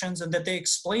interactions, and that they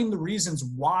explain the reasons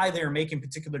why they're making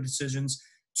particular decisions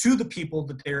to the people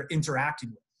that they're interacting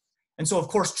with. And so, of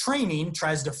course, training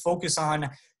tries to focus on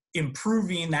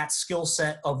improving that skill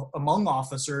set among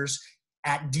officers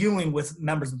at dealing with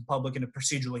members of the public in a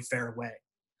procedurally fair way.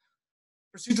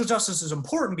 Procedural justice is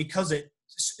important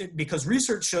because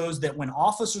research shows that when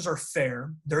officers are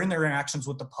fair during their interactions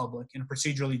with the public in a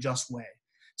procedurally just way,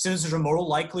 citizens are more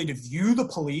likely to view the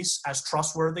police as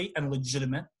trustworthy and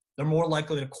legitimate. They're more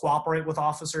likely to cooperate with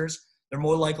officers. They're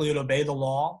more likely to obey the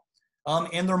law.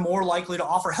 And they're more likely to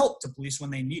offer help to police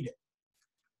when they need it.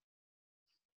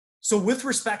 So with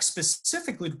respect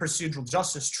specifically to procedural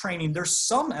justice training, there's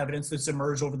some evidence that's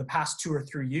emerged over the past 2 or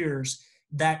 3 years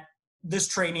that this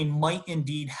training might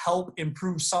indeed help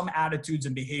improve some attitudes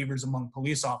and behaviors among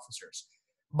police officers.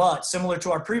 But similar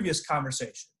to our previous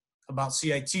conversation about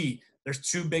CIT, there's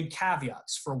 2 big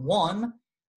caveats. For one,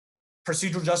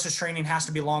 procedural justice training has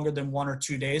to be longer than 1 or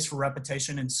 2 days for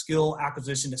repetition and skill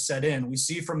acquisition to set in. We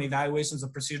see from evaluations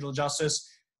of procedural justice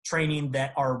training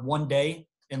that are 1 day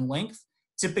in length.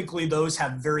 Typically, those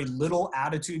have very little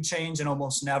attitude change and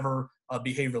almost never a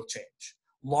behavioral change.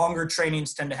 Longer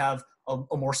trainings tend to have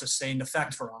a more sustained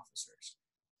effect for officers.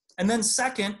 And then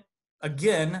second,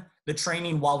 again, the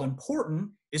training, while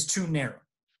important, is too narrow.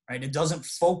 Right? It doesn't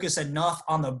focus enough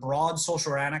on the broad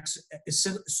social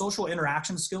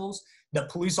interaction skills that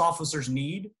police officers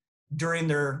need during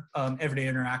their everyday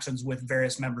interactions with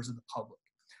various members of the public.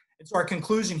 And so our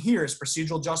conclusion here is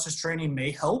procedural justice training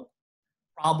may help,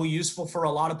 probably useful for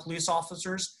a lot of police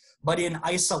officers, but in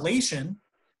isolation,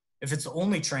 if it's the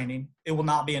only training, it will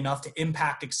not be enough to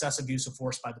impact excessive use of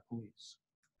force by the police.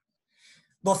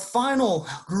 The final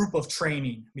group of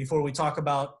training, before we talk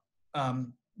about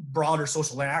broader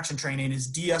social interaction training, is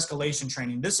de-escalation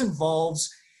training. This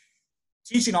involves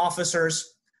teaching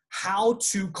officers how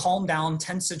to calm down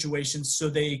tense situations so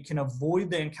they can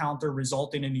avoid the encounter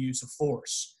resulting in the use of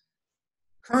force.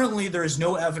 Currently, there is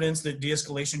no evidence that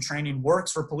de-escalation training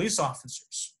works for police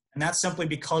officers, and that's simply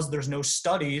because there's no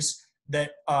studies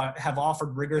that have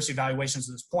offered rigorous evaluations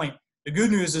at this point. The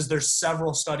good news is there's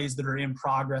several studies that are in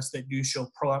progress that do show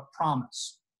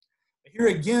promise. Here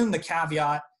again, the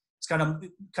caveat is kind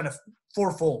of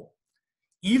fourfold.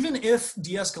 Even if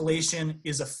de-escalation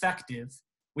is effective,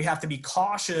 we have to be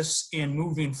cautious in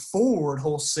moving forward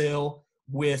wholesale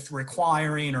with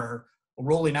requiring or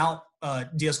rolling out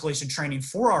de-escalation training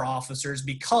for our officers,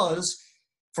 because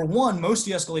for one, most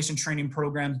de-escalation training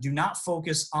programs do not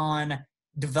focus on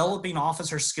developing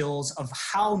officer skills of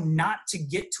how not to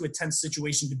get to a tense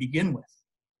situation to begin with,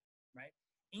 right?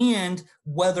 And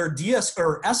whether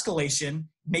escalation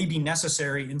may be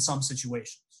necessary in some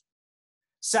situations.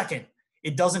 Second,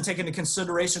 it doesn't take into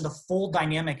consideration the full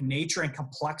dynamic nature and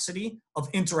complexity of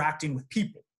interacting with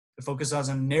people. It focuses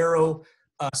on a narrow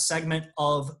segment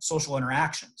of social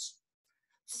interactions.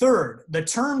 Third, the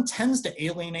term tends to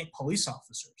alienate police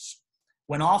officers.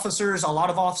 When a lot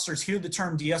of officers hear the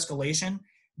term de-escalation,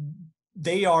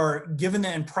 they are given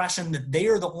the impression that they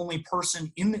are the only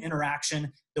person in the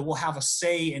interaction that will have a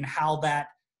say in how that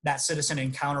citizen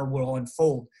encounter will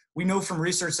unfold. We know from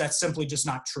research that's simply just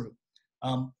not true.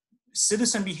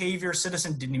 Citizen behavior,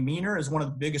 citizen demeanor is one of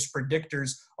the biggest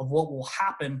predictors of what will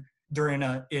happen during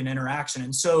an interaction.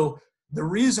 And so the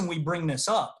reason we bring this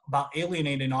up about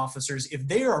alienating officers, if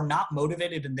they are not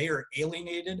motivated and they are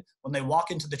alienated when they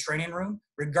walk into the training room,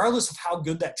 regardless of how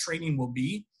good that training will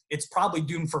be, it's probably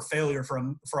doomed for failure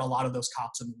for a lot of those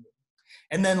cops in the room.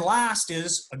 And then last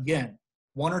is, again,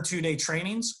 1 or 2 day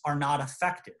trainings are not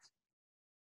effective.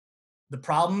 The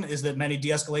problem is that many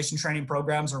de-escalation training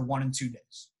programs are 1 and 2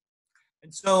 days.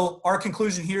 And so our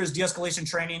conclusion here is de-escalation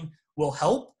training will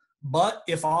help, but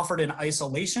if offered in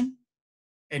isolation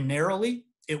and narrowly,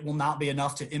 it will not be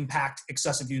enough to impact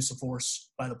excessive use of force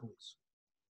by the police.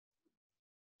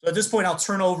 So at this point, I'll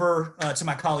turn over to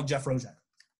my colleague, Jeff Rojek.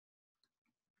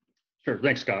 Sure,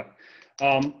 thanks, Scott.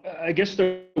 I guess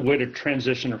the way to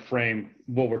transition or frame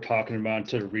what we're talking about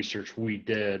to the research we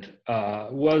did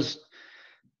was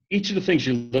each of the things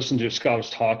you listened to Scott was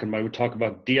talking about. We talk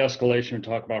about de-escalation, we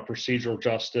talk about procedural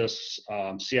justice,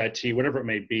 CIT, whatever it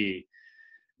may be.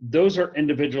 Those are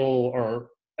individual or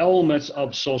elements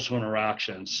of social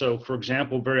interaction. So for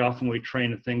example, very often we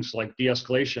train in things like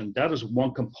de-escalation. That is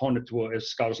one component to what, as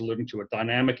Scott was alluding to, a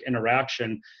dynamic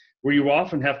interaction where you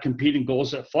often have competing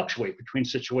goals that fluctuate between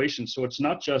situations. So it's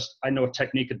not just, I know a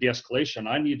technique of de-escalation.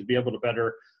 I need to be able to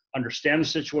better understand the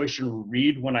situation,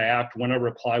 read when I act, when I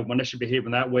reply, when I should behave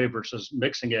in that way versus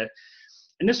mixing it.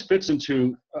 And this fits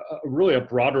into really a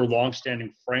broader,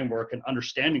 long-standing framework and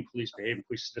understanding police behavior,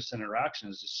 police citizen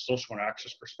interactions, is a social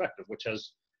interactions perspective, which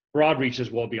has broad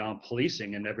reaches well beyond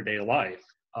policing and everyday life.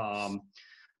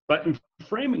 But in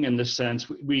framing in this sense,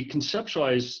 we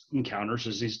conceptualize encounters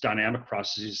as these dynamic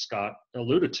processes Scott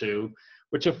alluded to,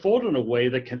 which unfold in a way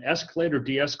that can escalate or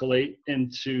de-escalate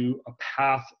into a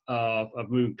path of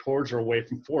moving towards or away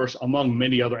from force, among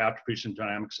many other attributes and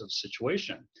dynamics of the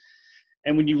situation.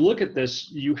 And when you look at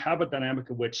this, you have a dynamic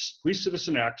in which police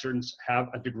citizen actions have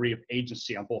a degree of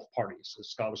agency on both parties, as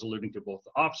Scott was alluding to, both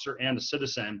the officer and the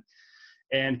citizen,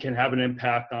 and can have an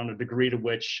impact on a degree to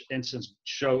which incidents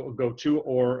go to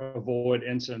or avoid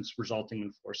incidents resulting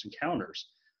in force encounters.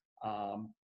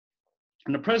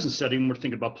 In the present setting, when we're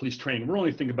thinking about police training, we're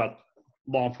only thinking about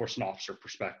law enforcement officer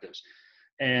perspectives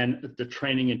and the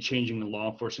training and changing the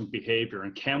law enforcement behavior.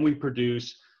 And can we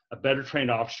produce a better trained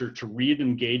officer to read and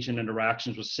engage in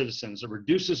interactions with citizens that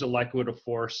reduces the likelihood of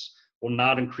force while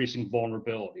not increasing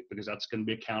vulnerability, because that's going to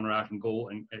be a counteracting goal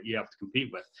and you have to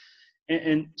compete with.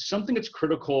 And something that's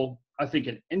critical, I think,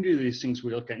 in any of these things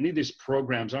we look at, any of these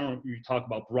programs, I don't know if you talk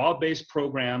about broad-based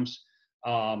programs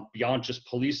beyond just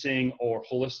policing or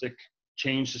holistic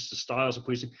changes to styles of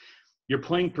policing, you're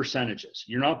playing percentages.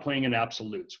 You're not playing in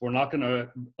absolutes. We're not going to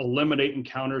eliminate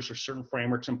encounters or certain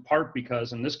frameworks, in part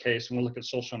because in this case, when we look at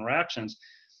social interactions,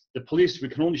 the police, we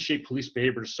can only shape police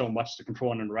behavior so much to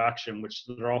control an interaction, which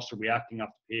they're also reacting off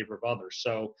the behavior of others.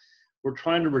 So we're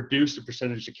trying to reduce the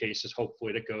percentage of cases,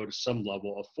 hopefully, to go to some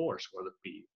level of force, whether it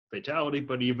be fatality,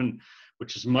 but even,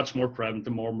 which is much more prevalent, the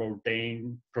more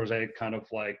mundane, prosaic kind of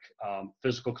like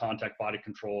physical contact, body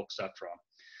control, etc.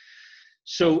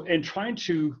 So in trying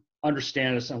to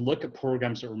understand this and look at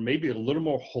programs that are maybe a little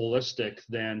more holistic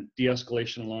than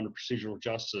de-escalation alone or procedural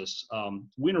justice,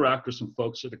 we interact with some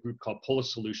folks at a group called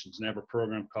Police Solutions, and they have a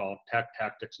program called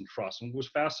Tactics and Trust. And what was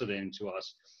fascinating to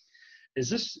us is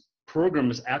this program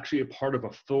is actually a part of a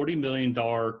 $40 million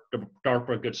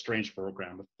DARPA Good Strange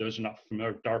program. If those are not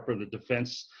familiar, DARPA, the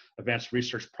Defense Advanced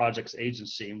Research Projects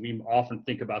Agency, and we often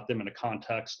think about them in a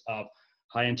context of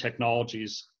high-end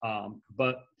technologies,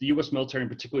 but the U.S. military,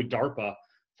 and particularly DARPA,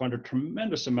 fund a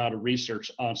tremendous amount of research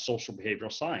on social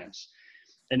behavioral science.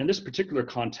 And in this particular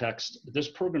context, this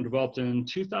program developed in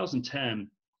 2010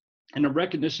 And in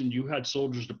recognition, you had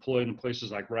soldiers deployed in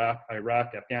places like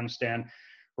Iraq, Afghanistan,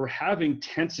 were having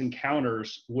tense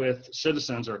encounters with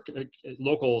citizens or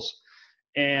locals,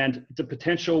 and the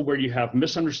potential where you have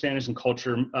misunderstandings in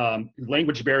culture,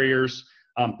 language barriers,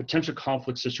 potential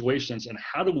conflict situations, and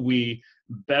how do we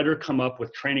better come up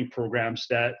with training programs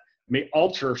that may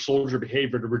alter soldier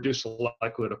behavior to reduce the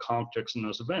likelihood of conflicts in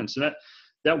those events. And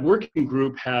that working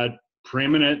group had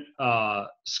preeminent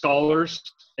scholars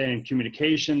in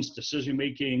communications,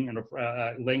 decision-making, and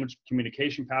language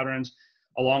communication patterns,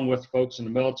 along with folks in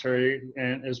the military,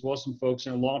 and as well as some folks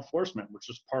in law enforcement, which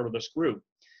was part of this group.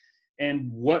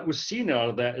 And what was seen out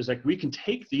of that is like, we can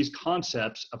take these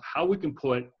concepts of how we can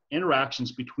put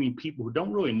interactions between people who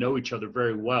don't really know each other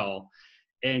very well,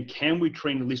 and can we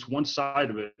train at least one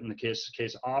side of it, in the case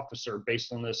officer,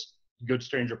 based on this Good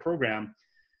Stranger program,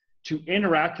 to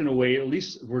interact in a way at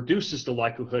least reduces the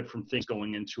likelihood from things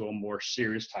going into a more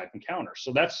serious type encounter.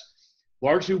 So that's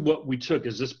largely what we took,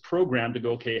 is this program to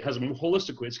go, okay, it has a more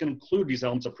holistic way. It's going to include these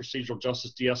elements of procedural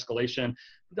justice, de-escalation,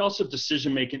 but also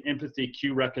decision-making, empathy,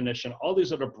 cue recognition, all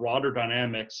these other broader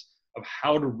dynamics of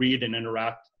how to read and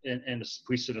interact in a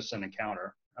police-citizen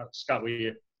encounter. Scott, will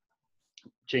you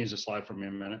change the slide for me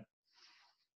a minute?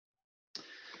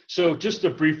 So just a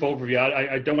brief overview.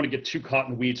 I don't want to get too caught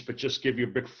in the weeds, but just give you a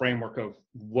big framework of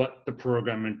what the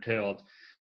program entailed.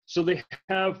 So they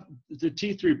have the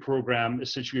T3 program,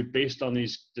 essentially based on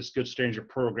this Good Stranger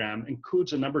program,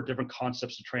 includes a number of different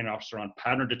concepts to train an officer on: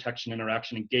 pattern detection,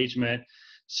 interaction, engagement,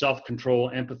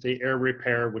 self-control, empathy, error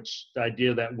repair, which the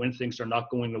idea that when things are not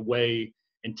going the way,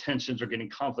 intentions are getting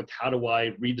conflict, how do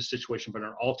I read the situation but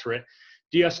not alter it?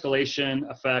 De-escalation,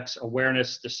 effects,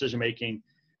 awareness, decision-making.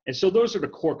 And so those are the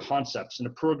core concepts. And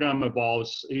the program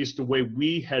evolves, at least the way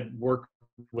we had worked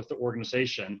with the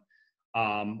organization,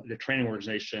 the training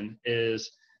organization,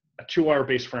 is a 2-hour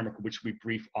based framework in which we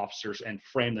brief officers and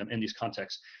frame them in these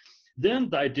contexts. Then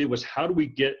the idea was, how do we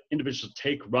get individuals to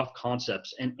take rough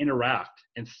concepts and interact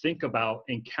and think about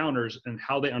encounters and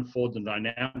how they unfold, the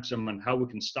dynamics of them, and how we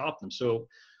can stop them. So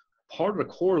part of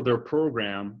the core of their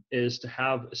program is to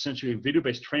have essentially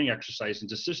video-based training exercises and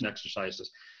decision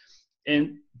exercises.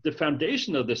 And the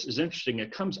foundation of this is interesting.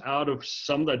 It comes out of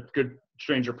some of that Good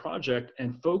Stranger project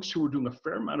and folks who were doing a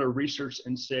fair amount of research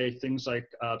in, say, things like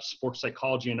sports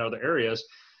psychology and other areas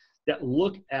that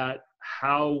look at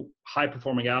how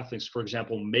high-performing athletes, for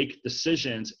example, make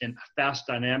decisions in fast,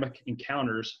 dynamic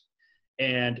encounters,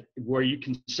 and where you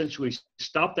can essentially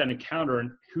stop that encounter and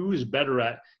who is better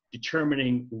at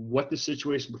determining what the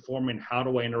situation is performing, how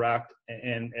do I interact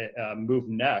and move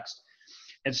next.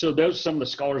 And so those are some of the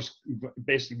scholars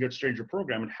based on the Good Stranger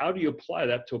program, and how do you apply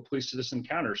that to a police-citizen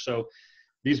encounter? So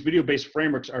these video-based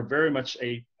frameworks are very much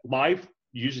a live,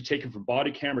 usually taken from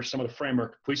body camera, some of the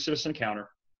framework, police-citizen encounter.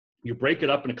 You break it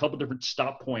up in a couple different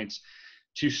stop points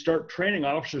to start training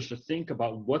officers to think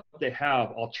about what they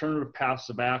have, alternative paths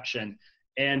of action,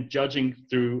 and judging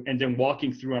through, and then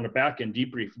walking through on the back end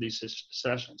debrief these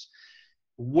sessions.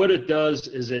 What it does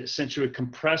is it essentially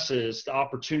compresses the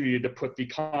opportunity to put the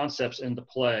concepts into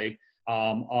play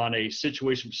on a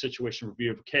situation-to-situation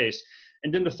review of a case.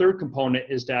 And then the third component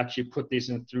is to actually put these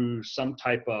in through some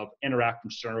type of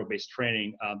interactive scenario-based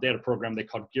training. They had a program they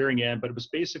called Gearing In, but it was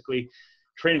basically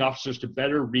training officers to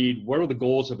better read what are the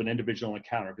goals of an individual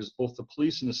encounter, because both the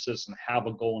police and the citizen have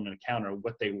a goal in an encounter,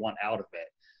 what they want out of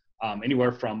it.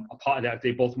 Anywhere from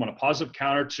they both want a positive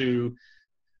counter to,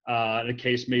 in a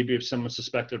case maybe if someone's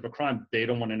suspected of a crime, they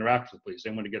don't want to interact with the police.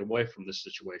 They want to get away from this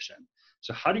situation.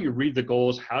 So how do you read the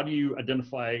goals? How do you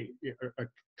identify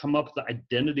or come up with the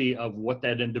identity of what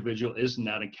that individual is in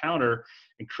that encounter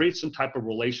and create some type of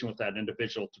relation with that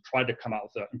individual to try to come out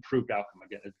with an improved outcome,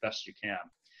 again, as best you can.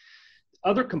 The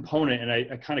other component, and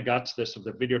I kind of got to this of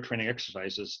the video training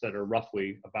exercises that are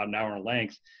roughly about an hour in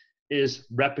length, is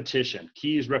repetition.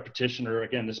 Key is repetition, or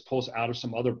again, this pulls out of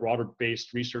some other broader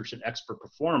based research and expert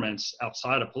performance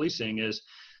outside of policing, is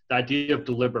the idea of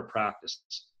deliberate practice.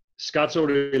 Scott's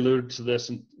already alluded to this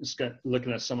and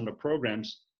looking at some of the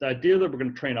programs. The idea that we're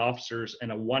going to train officers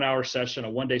in a 1-hour session, a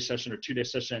 1-day session, or 2-day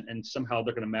session, and somehow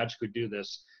they're going to magically do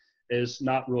this is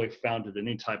not really founded in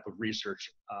any type of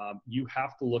research. You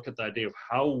have to look at the idea of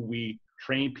how we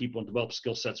train people and develop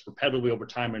skill sets repetitively over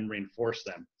time and reinforce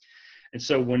them. And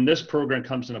so when this program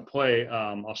comes into play,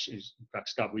 I'll show you, in fact,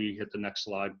 Scott, we hit the next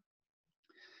slide.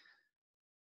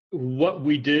 What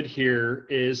we did here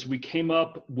is we came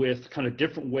up with kind of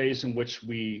different ways in which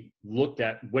we looked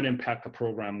at what impact a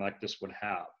program like this would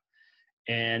have.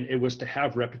 And it was to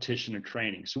have repetition and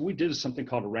training. So what we did is something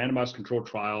called a randomized controlled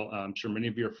trial. I'm sure many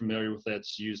of you are familiar with it.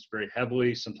 It's used very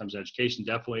heavily, sometimes in education,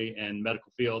 definitely, and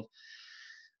medical field.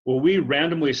 Well, we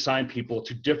randomly assign people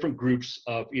to different groups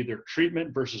of either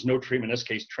treatment versus no treatment, in this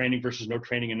case, training versus no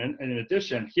training. And in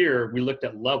addition, here, we looked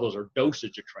at levels or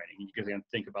dosage of training. You can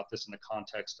think about this in the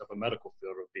context of a medical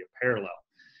field, it would be a parallel.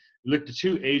 We looked at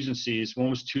 2 agencies.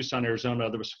 One was Tucson, Arizona, the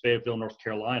other was Fayetteville, North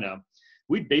Carolina.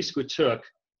 We basically took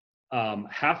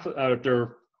half of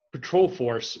their patrol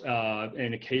force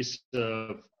in a case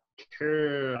of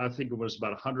I think it was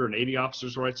about 180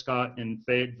 officers, right, Scott, in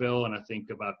Fayetteville, and I think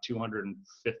about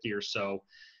 250 or so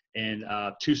in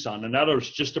Tucson. And that was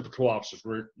just the patrol officers.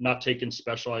 We're not taking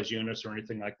specialized units or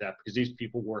anything like that because these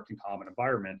people work in common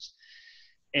environments.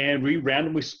 And we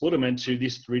randomly split them into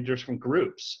these 3 different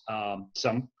groups.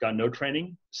 Some got no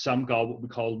training, some got what we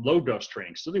call low dose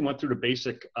training. So they went through the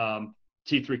basic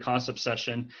T3 concept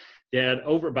session. They had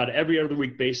over about every other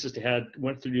week basis, they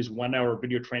went through these 1-hour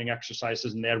video training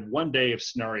exercises, and they had 1 day of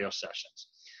scenario sessions.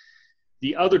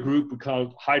 The other group we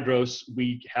call high dose,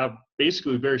 we have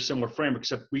basically a very similar framework,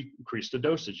 except we increased the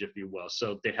dosage, if you will.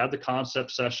 So they had the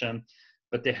concept session,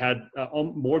 but they had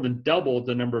more than double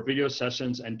the number of video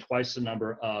sessions and twice the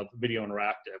number of video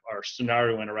interactive or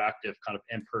scenario interactive kind of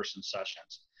in-person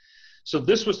sessions. So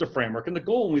this was the framework. And the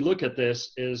goal when we look at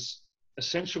this is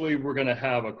essentially we're going to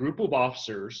have a group of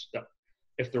officers that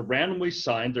if they're randomly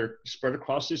assigned, they're spread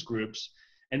across these groups,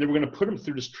 and then we're going to put them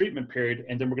through this treatment period,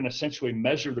 and then we're going to essentially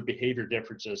measure the behavior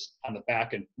differences on the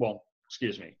back end,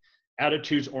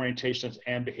 attitudes, orientations,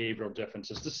 and behavioral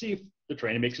differences to see if the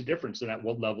training makes a difference and at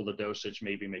what level the dosage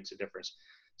maybe makes a difference.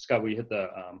 Scott, will you hit the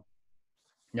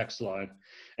next slide?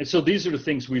 And so these are the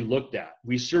things we looked at.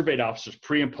 We surveyed officers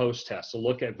pre and post tests to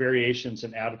look at variations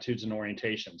in attitudes and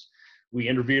orientations. We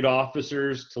interviewed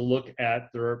officers to look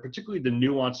at particularly the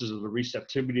nuances of the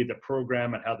receptivity of the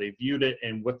program and how they viewed it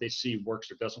and what they see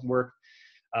works or doesn't work.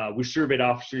 We surveyed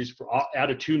officers for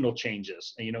attitudinal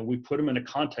changes. And, we put them in a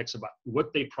context about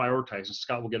what they prioritize. And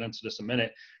Scott will get into this in a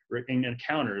minute, in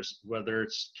encounters, whether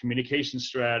it's communication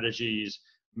strategies,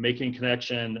 making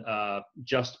connection,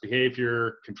 just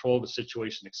behavior, control of the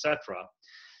situation, etc.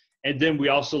 And then we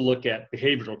also look at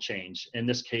behavioral change, in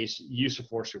this case, use of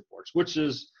force reports, which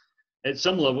is, at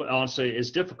some level, honestly, is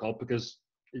difficult because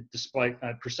despite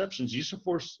perceptions, use of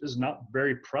force is not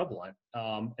very prevalent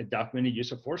in documented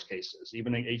use of force cases.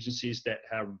 Even in agencies that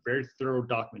have very thorough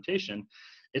documentation,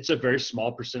 it's a very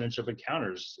small percentage of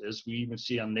encounters, as we even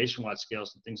see on nationwide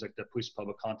scales and things like the Police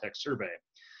Public Contact Survey.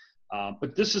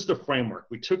 But this is the framework.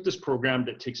 We took this program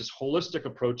that takes this holistic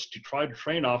approach to try to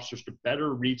train officers to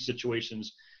better read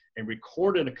situations and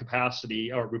record in a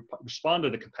capacity or respond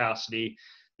in a capacity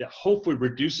that hopefully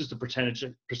reduces the percentage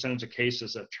of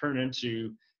cases that turn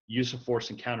into use of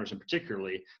force encounters in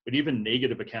particularly, but even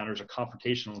negative encounters or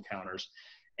confrontational encounters,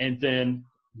 and then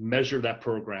measure that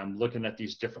program looking at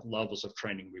these different levels of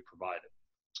training we provided.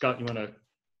 Scott, you want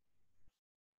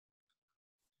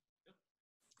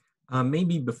to?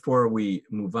 Maybe before we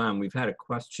move on, we've had a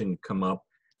question come up.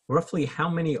 Roughly how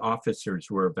many officers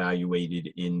were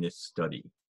evaluated in this study?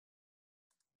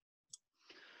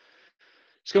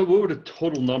 Scott, what were the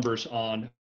total numbers on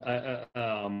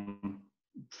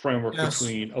framework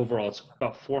between overall? It's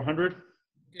about 400?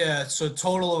 Yeah, so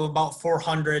total of about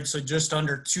 400, so just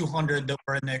under 200 that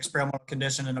were in the experimental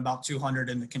condition and about 200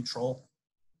 in the control.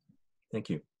 Thank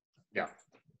you. Yeah.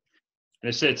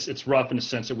 And it's rough in the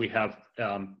sense that we have,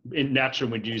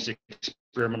 naturally when you use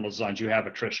experimental designs, you have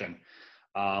attrition.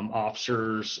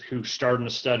 Officers who start in a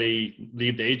study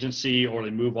leave the agency or they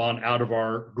move on out of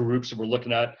our groups that we're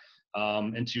looking at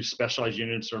into specialized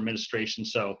units or administration.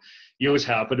 So you always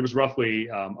have, but it was roughly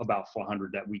about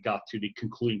 400 that we got to the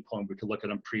concluding point. We could look at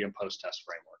them pre and post test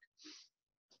framework.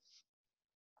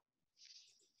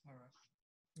 All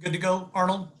right. Good to go,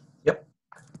 Arnold? Yep.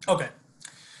 Okay.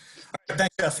 All right,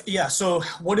 thanks, Jeff. Yeah, so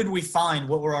what did we find?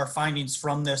 What were our findings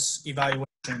from this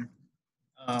evaluation?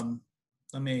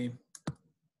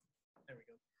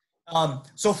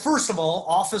 So first of all,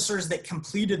 officers that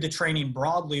completed the training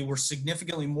broadly were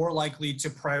significantly more likely to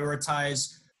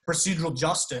prioritize procedural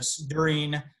justice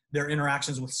during their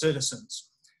interactions with citizens.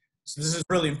 So this is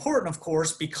really important, of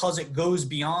course, because it goes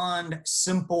beyond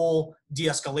simple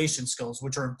de-escalation skills,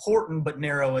 which are important but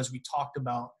narrow, as we talked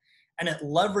about. And it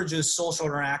leverages social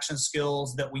interaction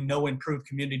skills that we know improve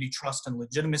community trust and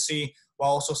legitimacy,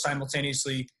 while also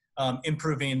simultaneously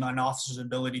improving an officer's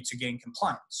ability to gain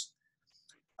compliance.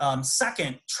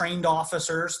 Second, trained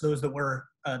officers, those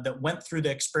that went through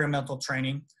the experimental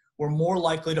training, were more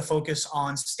likely to focus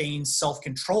on staying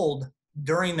self-controlled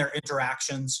during their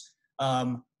interactions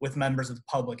with members of the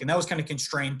public. And that was kind of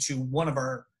constrained to one of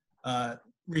our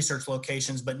research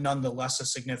locations, but nonetheless a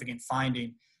significant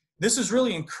finding. This is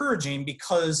really encouraging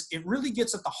because it really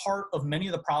gets at the heart of many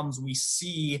of the problems we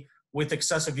see with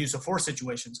excessive use of force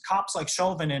situations. Cops like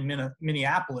Chauvin in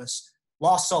Minneapolis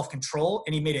lost self-control,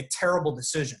 and he made a terrible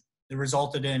decision that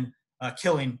resulted in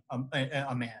killing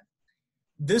a man.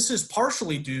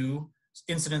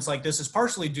 Incidents like this is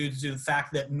partially due to the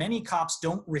fact that many cops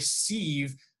don't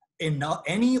receive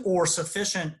any or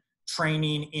sufficient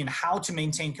training in how to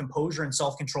maintain composure and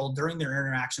self-control during their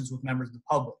interactions with members of the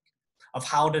public, of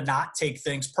how to not take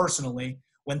things personally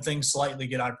when things slightly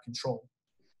get out of control.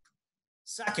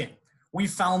 Second, we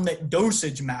found that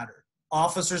dosage mattered.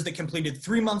 Officers that completed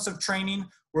 3 months of training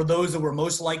were those that were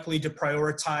most likely to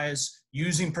prioritize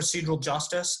using procedural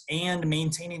justice and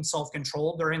maintaining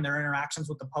self-control during their interactions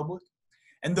with the public.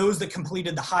 And those that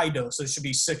completed the high dose, so it should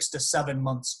be 6 to 7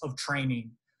 months of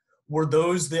training, were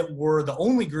those that were the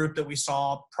only group that we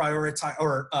saw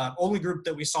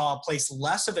place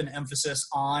less of an emphasis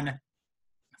on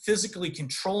physically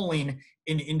controlling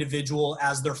an individual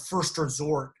as their first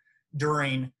resort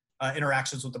during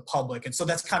interactions with the public. And so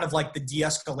that's kind of like the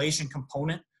de-escalation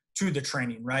component to the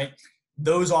training, right?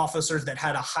 Those officers that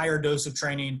had a higher dose of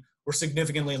training were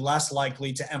significantly less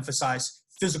likely to emphasize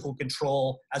physical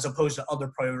control as opposed to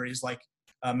other priorities like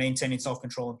maintaining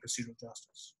self-control and procedural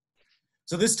justice.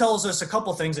 So this tells us a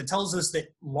couple things. It tells us that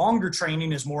longer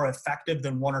training is more effective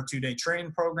than 1 or 2 day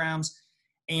training programs,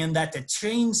 and that to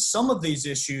change some of these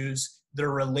issues that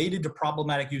are related to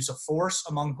problematic use of force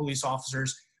among police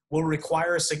officers will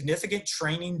require a significant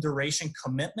training duration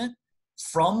commitment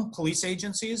from police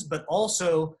agencies, but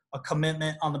also a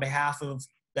commitment on the behalf of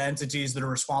the entities that are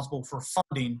responsible for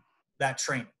funding that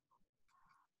training.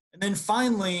 And then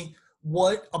finally,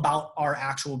 what about our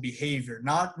actual behavior?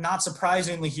 Not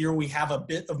surprisingly, here we have a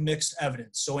bit of mixed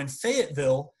evidence. So in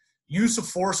Fayetteville, use of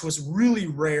force was really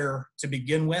rare to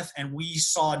begin with, and we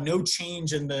saw no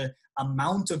change in the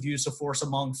amount of use of force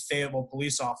among Fayetteville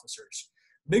police officers.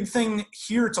 Big thing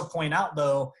here to point out,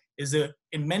 though, is that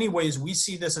in many ways we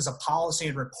see this as a policy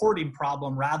and reporting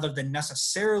problem rather than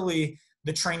necessarily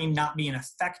the training not being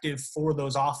effective for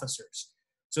those officers.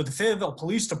 So the Fayetteville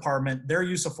Police Department, their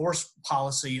use of force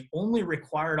policy only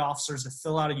required officers to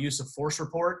fill out a use of force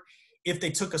report if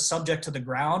they took a subject to the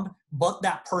ground, but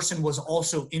that person was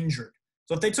also injured.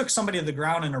 So if they took somebody to the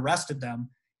ground and arrested them,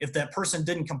 if that person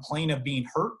didn't complain of being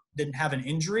hurt, didn't have an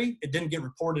injury, it didn't get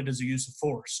reported as a use of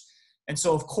force. And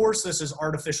so, of course, this is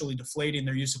artificially deflating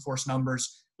their use of force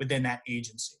numbers within that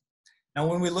agency. Now,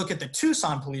 when we look at the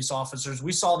Tucson police officers,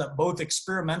 we saw that both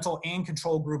experimental and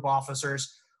control group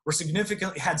officers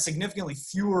had significantly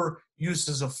fewer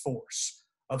uses of force,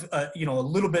 a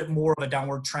little bit more of a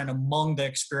downward trend among the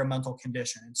experimental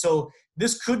condition. And so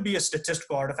this could be a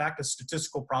statistical artifact, a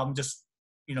statistical problem, just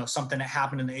something that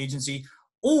happened in the agency,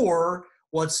 or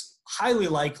what's highly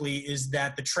likely is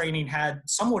that the training had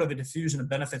somewhat of a diffusion of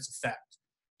benefits effect.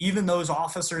 Even those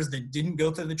officers that didn't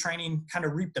go through the training kind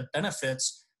of reaped the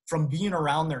benefits from being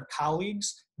around their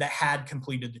colleagues that had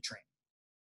completed the training.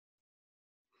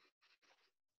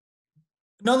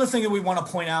 Another thing that we want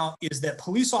to point out is that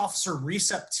police officer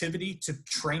receptivity to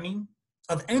training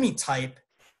of any type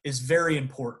is very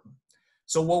important.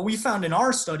 So what we found in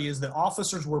our study is that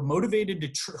officers were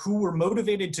motivated who were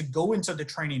motivated to go into the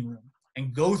training room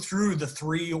and go through the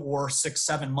 3 or 6,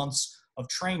 7 months of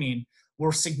training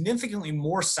were significantly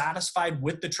more satisfied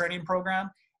with the training program,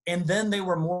 and then they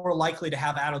were more likely to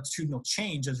have attitudinal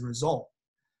change as a result.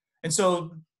 And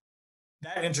so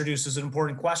that introduces an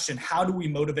important question. How do we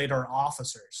motivate our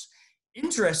officers?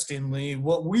 Interestingly,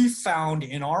 what we found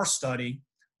in our study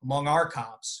among our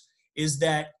cops is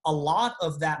that a lot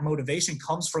of that motivation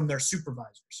comes from their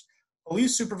supervisors.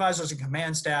 Police supervisors and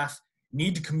command staff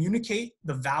need to communicate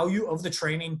the value of the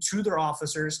training to their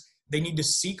officers. They need to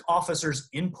seek officers'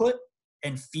 input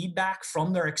and feedback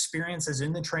from their experiences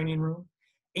in the training room.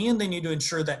 And they need to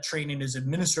ensure that training is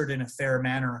administered in a fair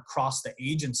manner across the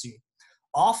agency.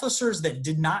 Officers that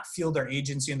did not feel their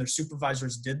agency and their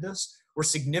supervisors did this were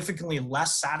significantly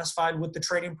less satisfied with the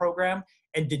training program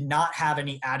and did not have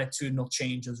any attitudinal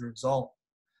change as a result.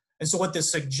 And so what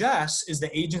this suggests is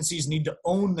that agencies need to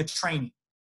own the training.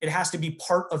 It has to be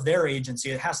part of their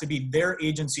agency. It has to be their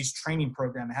agency's training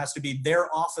program. It has to be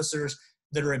their officers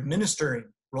that are administering,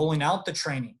 rolling out the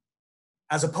training,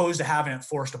 as opposed to having it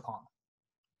forced upon them.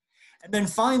 And then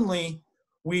finally,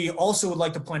 we also would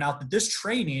like to point out that this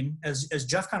training, as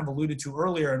Jeff kind of alluded to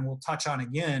earlier, and we'll touch on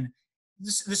again,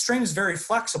 this training is very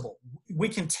flexible. We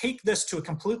can take this to a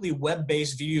completely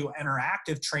web-based video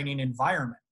interactive training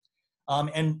environment.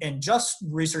 And just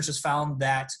research has found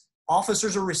that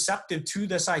officers are receptive to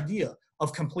this idea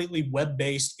of completely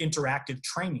web-based interactive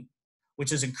training,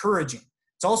 which is encouraging.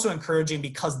 It's also encouraging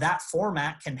because that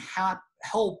format can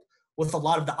help with a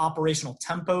lot of the operational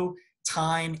tempo,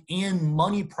 time, and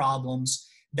money problems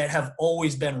that have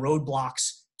always been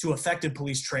roadblocks to effective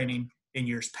police training in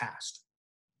years past.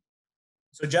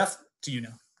 So Jeff, to you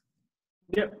now.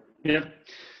 Yeah.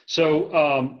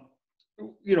 So,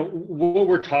 what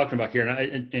we're talking about here,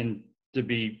 and to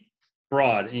be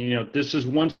broad, this is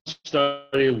one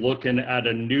study looking at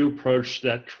a new approach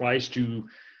that tries to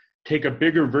take a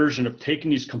bigger version of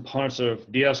taking these components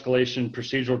of de-escalation,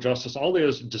 procedural justice, all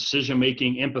those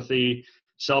decision-making, empathy,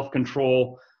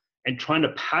 self-control, and trying to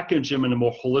package them in a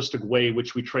more holistic way,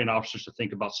 which we train officers to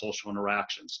think about social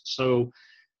interactions. So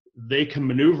they can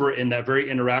maneuver in that very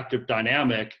interactive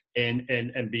dynamic and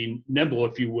be nimble,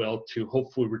 if you will, to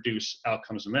hopefully reduce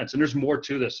outcomes events. And there's more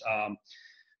to this.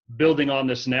 Building on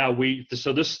this now,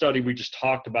 so this study we just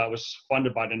talked about was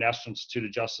funded by the National Institute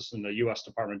of Justice and the U.S.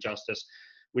 Department of Justice.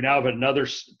 We now have another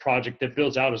project that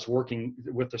builds out, is working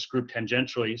with this group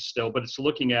tangentially still, but it's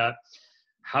looking at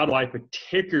how do I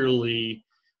particularly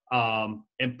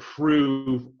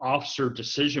improve officer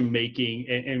decision-making,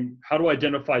 and how to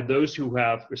identify those who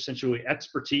have essentially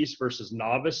expertise versus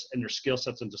novice in their skill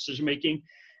sets and decision-making,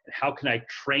 and how can I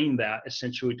train that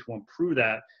essentially to improve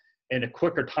that in a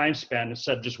quicker time span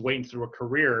instead of just waiting through a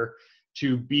career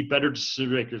to be better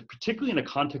decision makers, particularly in a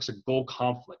context of goal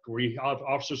conflict, where you have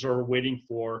officers are waiting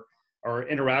for or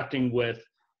interacting with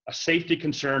a safety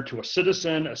concern to a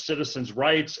citizen's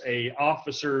rights, a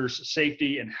officer's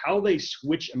safety, and how they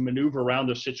switch and maneuver around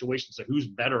those situations, and who's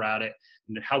better at it,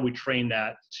 and how we train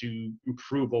that to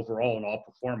improve overall in all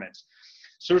performance.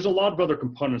 So there's a lot of other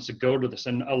components that go to this,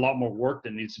 and a lot more work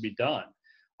that needs to be done.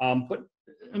 But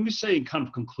let me say, kind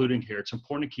of concluding here, it's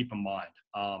important to keep in mind,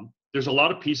 there's a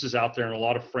lot of pieces out there and a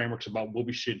lot of frameworks about what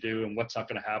we should do and what's not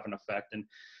going to have an effect. And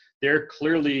there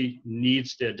clearly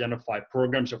needs to identify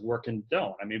programs that work and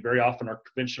don't. I mean, very often our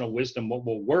conventional wisdom, what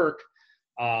will work,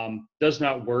 does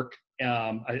not work.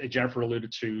 Jennifer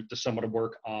alluded to some of the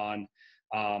work on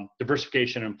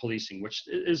diversification in policing, which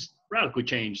is radically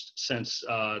changed since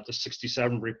the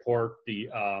 '67 report, the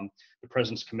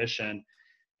President's Commission.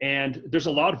 And there's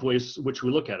a lot of ways which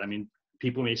we look at. I mean,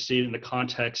 people may see it in the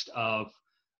context of,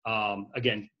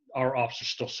 again, our officers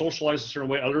still socialize a certain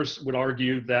way. Others would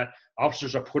argue that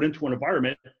officers are put into an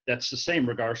environment that's the same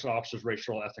regardless of the officer's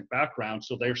racial or ethnic background.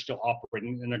 So they're still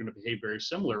operating and they're going to behave very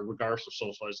similar regardless of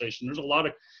socialization. There's a lot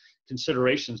of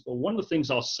considerations, but one of the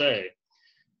things I'll say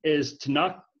is to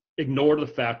not ignore the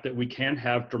fact that we can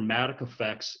have dramatic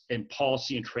effects in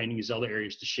policy and training these other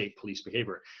areas to shape police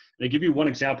behavior. And I'll give you one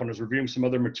example. I was reviewing some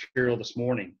other material this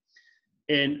morning.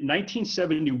 In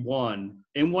 1971,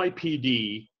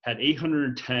 NYPD had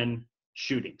 810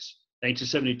 shootings.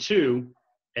 1972,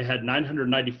 it had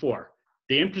 994.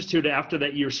 They instituted after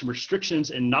that year some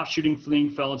restrictions in not shooting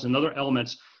fleeing felons and other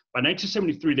elements. By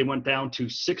 1973, they went down to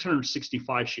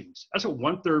 665 shootings. That's a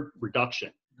 1/3 reduction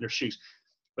in their shootings.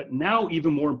 But now,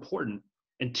 even more important,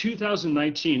 in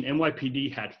 2019,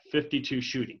 NYPD had 52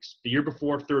 shootings. The year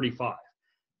before, 35.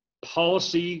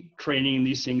 Policy training,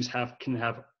 these things can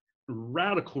have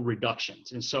radical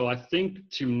reductions. And so I think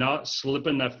to not slip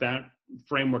in that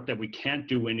framework that we can't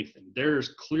do anything. There's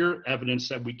clear evidence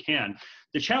that we can.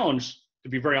 The challenge, to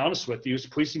be very honest with you, is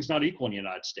policing is not equal in the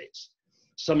United States.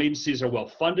 Some agencies are well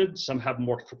funded, some have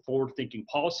more forward-thinking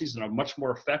policies and are much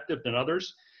more effective than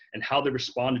others, and how they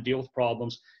respond to deal with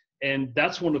problems. And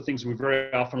that's one of the things we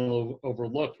very often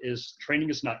overlook is training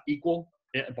is not equal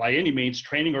by any means.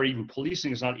 Training or even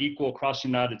policing is not equal across the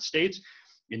United States.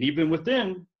 And even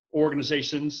within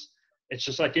organizations, it's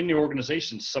just like any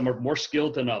organization, some are more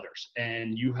skilled than others.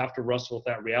 And you have to wrestle with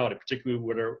that reality, particularly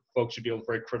with our folks who deal with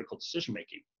very critical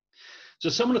decision-making. So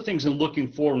some of the things in looking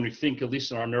forward, when we think, at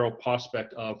least in our narrow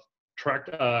prospect of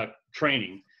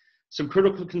training, some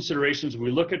critical considerations when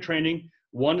we look at training.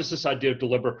 One is this idea of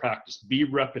deliberate practice. Be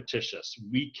repetitious.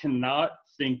 We cannot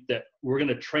think that we're going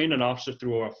to train an officer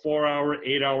through a 4-hour,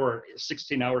 8-hour,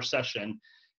 16-hour session,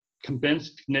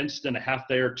 condensed in a half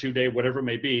day or 2 day, whatever it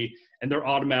may be, and they're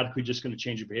automatically just going to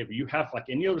change your behavior. You have, like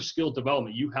any other skill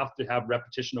development, you have to have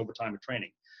repetition over time of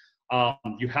training.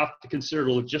 You have to consider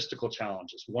the logistical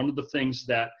challenges. One of the things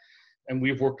that, and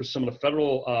we've worked with some of the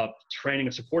federal training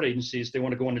and support agencies, they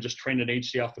want to go in and just train an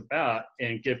agency off the bat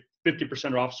and give 50%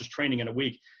 of officers training in a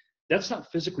week. That's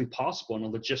not physically possible in a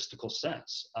logistical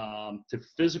sense. To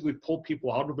physically pull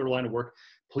people out of their line of work,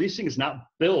 policing is not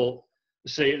built,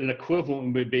 say an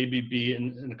equivalent would maybe be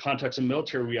in the context of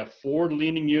military. We have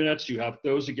forward-leaning units. You have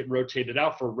those that get rotated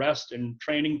out for rest and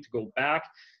training to go back.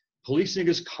 Policing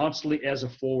is constantly as a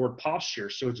forward posture.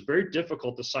 So it's very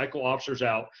difficult to cycle officers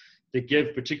out, that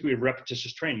give particularly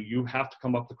repetitious training. You have to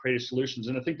come up with creative solutions.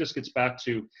 And I think this gets back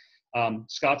to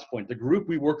Scott's point. The group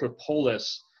we worked with,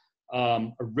 Polis,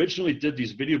 originally did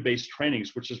these video-based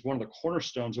trainings, which is one of the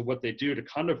cornerstones of what they do to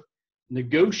kind of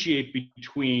negotiate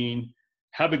between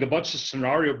having a bunch of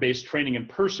scenario-based training in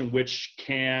person, which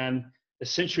can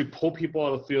essentially pull people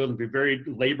out of the field and be very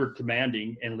labor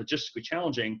demanding and logistically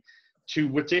challenging, to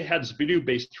what they had as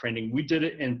video-based training. We did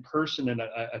it in person in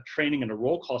a training and a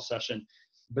roll call session,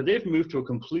 but they've moved to a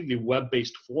completely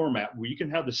web-based format where you can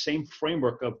have the same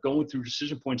framework of going through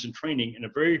decision points and training in a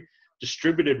very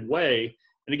distributed way.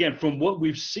 And again, from what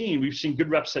we've seen good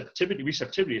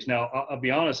receptivities. Now, I'll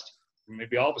be honest,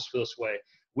 maybe all of us feel this way.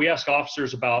 We ask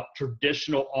officers about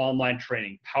traditional online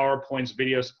training, PowerPoints,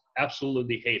 videos,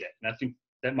 absolutely hate it. And I think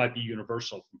that might be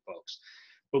universal from folks.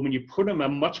 But when you put them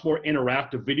in much more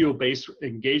interactive video-based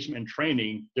engagement and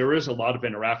training, there is a lot of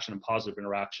interaction and positive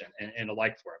interaction and a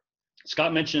like for it.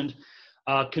 Scott mentioned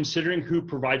considering who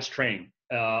provides training,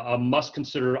 a must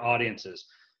consider audiences.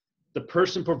 The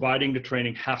person providing the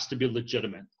training has to be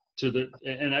legitimate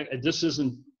this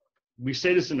isn't, we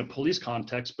say this in a police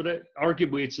context, but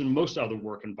arguably it's in most other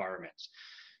work environments.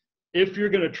 If you're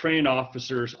going to train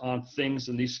officers on things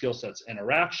in these skill sets,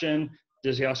 interaction,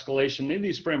 de-escalation, in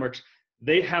these frameworks,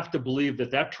 they have to believe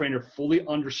that that trainer fully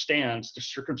understands the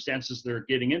circumstances they're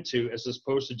getting into, as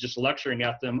opposed to just lecturing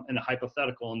at them in a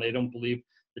hypothetical and they don't believe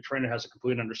the trainer has a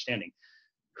complete understanding.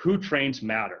 Who trains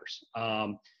matters.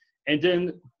 And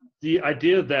then the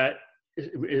idea that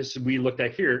is we looked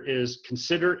at here is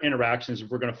consider interactions. If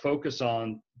we're going to focus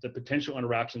on the potential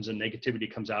interactions and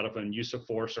negativity comes out of an use of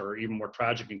force or even more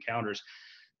tragic encounters,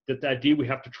 that the idea we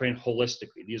have to train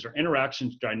holistically. These are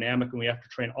interactions, dynamic, and we have to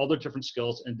train all the different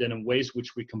skills and then in ways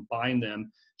which we combine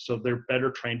them so they're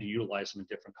better trained to utilize them in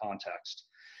different contexts.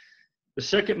 The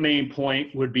second main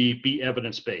point would be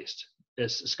evidence-based.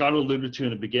 As Scott alluded to in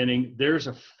the beginning, there's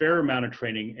a fair amount of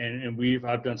training, and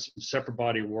I've done some separate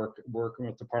body work working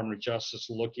with the Department of Justice,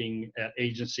 looking at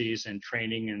agencies and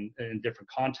training in different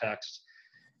contexts.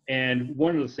 And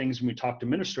one of the things when we talk to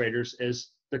administrators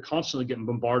is they're constantly getting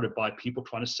bombarded by people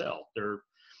trying to sell. They're,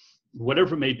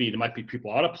 whatever it may be, there might be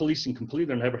people out of policing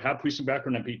completely, they never have policing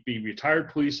background, there might be retired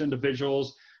police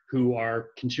individuals who are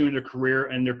continuing their career,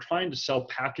 and they're trying to sell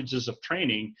packages of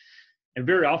training. And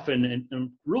very often, and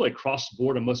really across the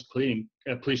board in most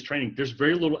police training, there's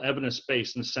very little evidence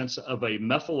based in the sense of a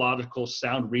methodological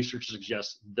sound research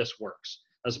suggests this works,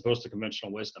 as opposed to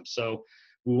conventional wisdom. So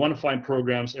we want to find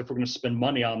programs, if we're going to spend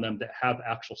money on them, that have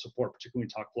actual support, particularly when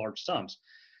we talk large sums.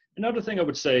 Another thing I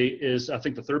would say is, I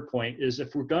think the third point is,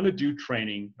 if we're going to do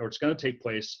training, or it's going to take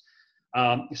place,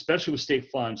 especially with state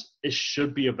funds, it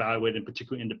should be evaluated,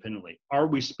 particularly independently. Are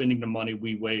we spending the money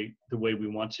the way we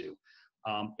want to?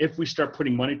 If we start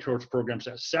putting money towards programs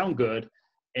that sound good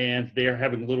and they are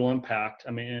having little impact,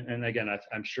 I mean, and again,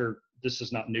 I'm sure this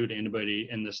is not new to anybody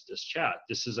in this chat.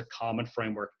 This is a common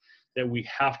framework that we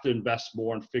have to invest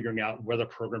more in figuring out whether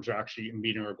programs are actually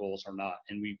meeting our goals or not.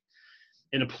 And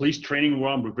in a police training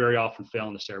realm, we very often fail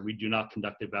in this area. We do not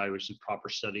conduct evaluations, proper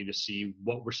study to see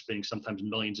what we're spending sometimes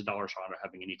millions of dollars on or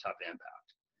having any type of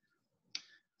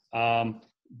impact.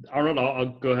 Arnold, I'll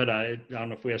go ahead. I don't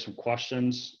know if we have some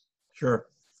questions. Sure.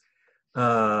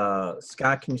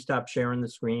 Scott, can you stop sharing the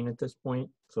screen at this point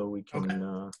so we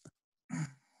can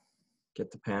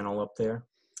get the panel up there?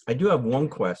 I do have one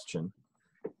question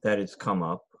that has come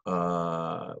up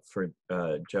for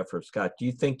Jeff or Scott. Do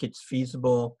you think it's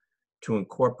feasible to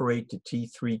incorporate the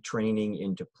T3 training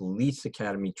into police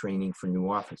academy training for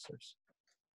new officers?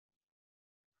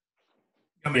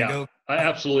 Yeah,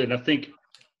 absolutely. And I think,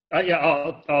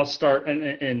 I'll start.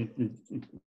 And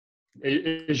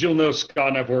as you'll know, Scott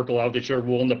and I've worked a lot with each other.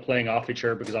 We'll end up playing off each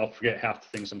other because I'll forget half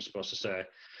the things I'm supposed to say.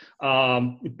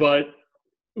 But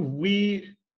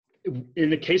in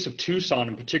the case of Tucson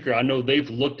in particular, I know they've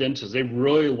looked into this. They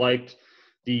really liked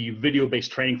the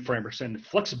video-based training frameworks and the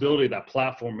flexibility of that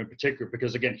platform in particular,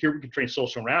 because again, here we can train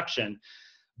social interaction,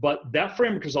 but that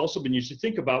framework has also been used to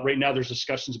think about. Right now, there's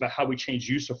discussions about how we change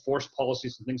use of force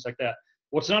policies and things like that.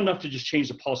 Well, it's not enough to just change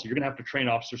the policy. You're going to have to train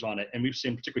officers on it. And we've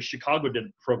seen, particularly Chicago did a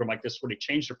program like this where they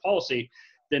changed their policy.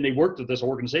 Then they worked with this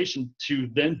organization to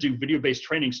then do video-based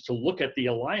trainings to look at the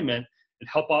alignment and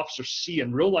help officers see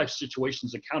in real life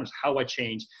situations, encounters, how I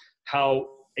change, how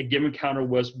a given encounter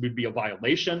would be a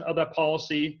violation of that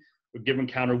policy. A given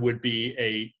encounter would be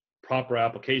a proper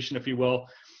application, if you will.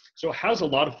 So it has a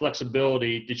lot of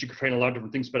flexibility that you can train a lot of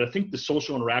different things. But I think the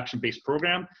social interaction-based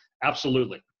program,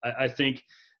 absolutely. I think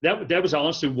that was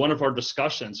honestly one of our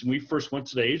discussions. When we first went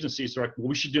to the agencies, they're like, well,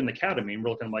 we should do an academy. And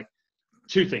we're looking like,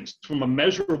 two things. From a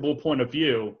measurable point of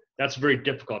view, that's very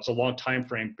difficult. It's a long time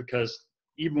frame because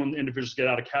even when individuals get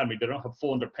out of academy, they don't have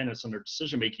full independence in their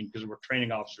decision making because we're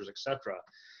training officers, et cetera.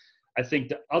 I think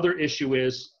the other issue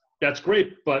is that's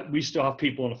great, but we still have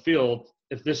people in the field.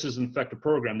 If this is an effective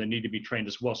program, they need to be trained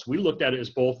as well. So we looked at it as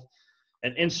both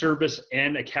an in-service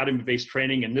and academy-based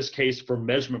training. In this case, for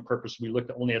measurement purpose, we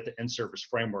looked only at the in-service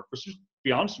framework, which, to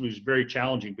be honest with you, is very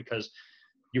challenging because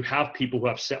you have people who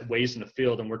have set ways in the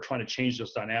field, and we're trying to change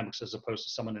those dynamics as opposed to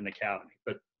someone in the academy.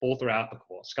 But both are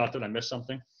applicable. Scott, did I miss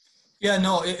something? Yeah,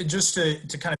 no. Just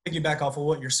to kind of piggyback off of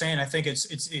what you're saying, I think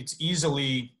it's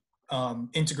easily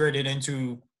integrated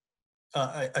into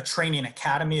a training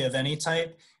academy of any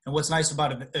type. And what's nice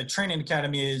about a training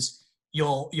academy is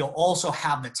you'll also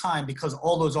have the time, because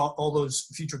all those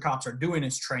future cops are doing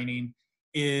is training,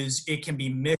 is it can be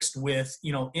mixed with,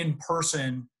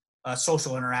 in-person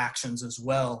social interactions as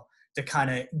well, to kind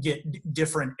of get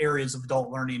different areas of adult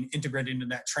learning integrated into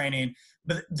that training.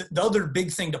 But the other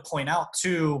big thing to point out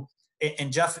too,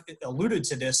 and Jeff alluded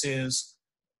to this, is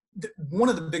one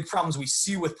of the big problems we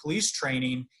see with police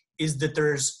training is that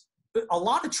there's a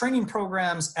lot of training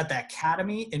programs at the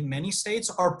academy in many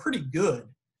states are pretty good,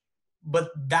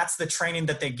 but that's the training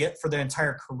that they get for their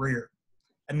entire career.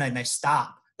 And then they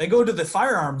stop. They go to the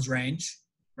firearms range,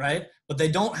 right? But they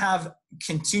don't have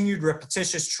continued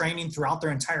repetitious training throughout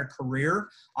their entire career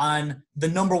on the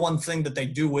number one thing that they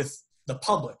do with the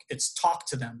public. It's talk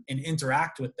to them and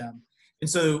interact with them. And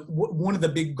so one of the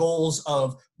big goals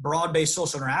of broad-based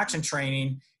social interaction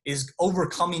training is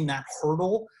overcoming that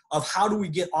hurdle of how do we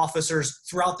get officers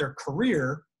throughout their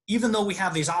career, even though we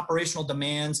have these operational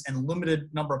demands and limited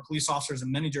number of police officers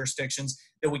in many jurisdictions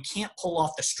that we can't pull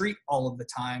off the street all of the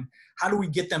time. How do we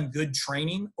get them good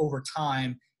training over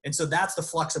time? And so that's the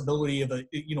flexibility of a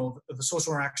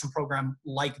social interaction program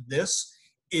like this,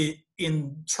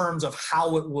 in terms of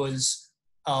how it was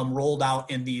rolled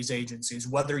out in these agencies.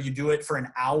 Whether you do it for an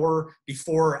hour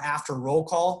before or after roll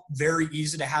call, very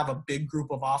easy to have a big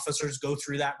group of officers go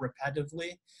through that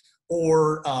repetitively,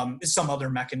 or some other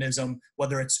mechanism,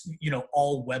 whether it's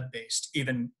all web-based,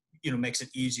 even makes it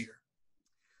easier.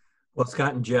 Well,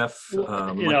 Scott and Jeff, go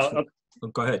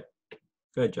ahead.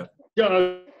 Go ahead, Jeff. Yeah,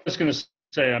 I was going to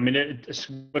say, I mean,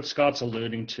 what Scott's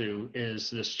alluding to is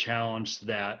this challenge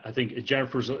that I think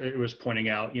Jennifer was pointing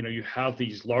out. You have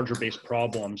these larger based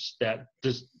problems that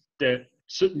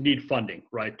need funding,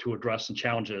 right, to address some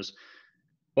challenges.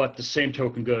 But the same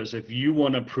token goes, if you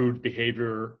want to improve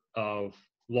behavior of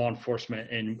law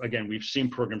enforcement, and again, we've seen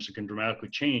programs that can dramatically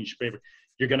change behavior,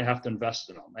 you're going to have to invest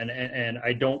in them. And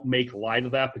I don't make light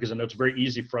of that, because I know it's very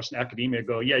easy for us in academia to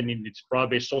go, yeah, you need these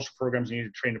broad-based social programs, you need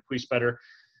to train the police better.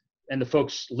 And the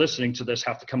folks listening to this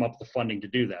have to come up with the funding to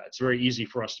do that. It's very easy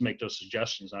for us to make those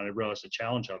suggestions, and I realize the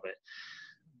challenge of it.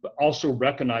 But also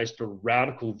recognize the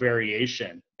radical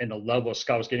variation in the level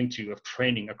Scott was getting to of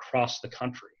training across the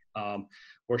country,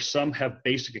 where some have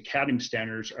basic academy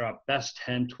standards are at best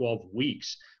 10, 12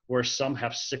 weeks, where some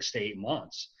have 6 to 8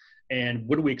 months. And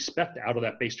what do we expect out of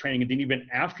that base training? And then even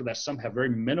after that, some have very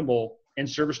minimal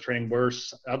in-service training, where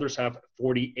others have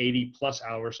 40, 80 plus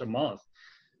hours a month.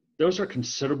 Those are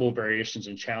considerable variations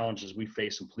and challenges we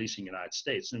face in policing in the United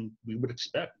States, and we would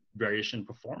expect variation in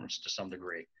performance to some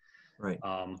degree. Right.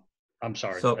 I'm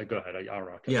sorry. So, go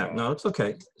ahead. No, it's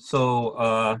okay.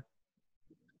 So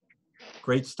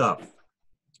great stuff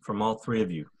from all three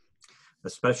of you,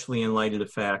 especially in light of the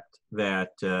fact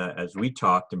that as we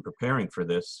talked in preparing for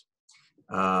this,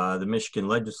 the Michigan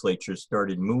legislature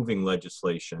started moving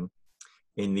legislation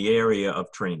in the area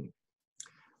of training.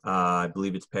 I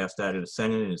believe it's passed out of the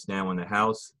Senate and is now in the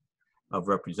House of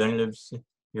Representatives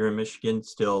here in Michigan,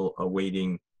 still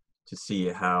awaiting to see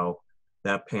how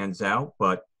that pans out,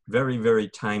 but very, very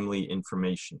timely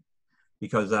information.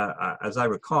 Because as I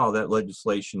recall, that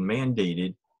legislation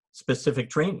mandated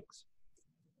specific trainings.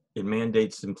 It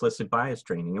mandates implicit bias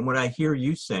training. And what I hear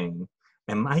you saying,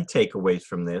 and my takeaways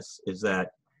from this, is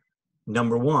that,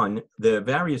 number one, the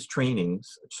various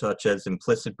trainings, such as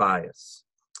implicit bias,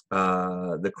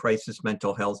 the crisis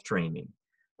mental health training,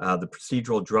 the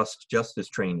procedural justice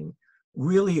training,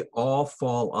 really all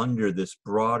fall under this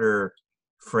broader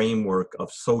framework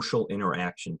of social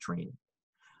interaction training.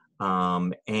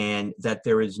 And that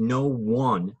there is no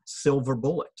one silver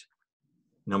bullet,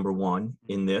 number one,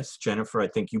 in this. Jennifer, I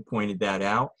think you pointed that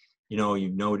out.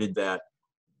 You've noted that,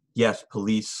 yes,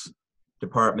 police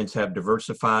departments have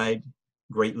diversified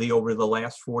greatly over the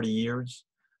last 40 years.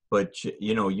 But,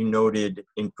 you noted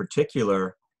in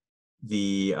particular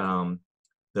the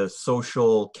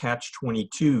social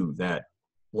catch-22 that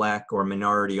Black or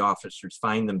minority officers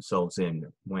find themselves in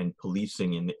when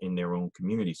policing in their own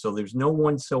community. So there's no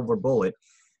one silver bullet.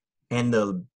 And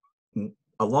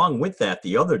along with that,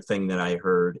 the other thing that I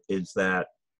heard is that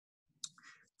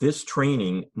this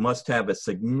training must have a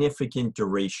significant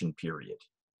duration period.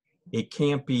 It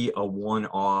can't be a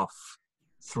one-off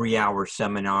 3-hour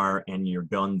seminar and you're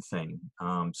done thing.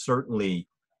 Certainly,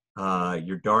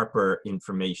 your DARPA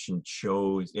information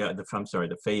shows,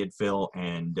 the Fayetteville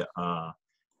and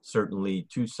certainly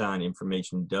Tucson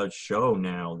information does show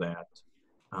now that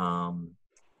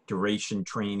duration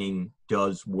training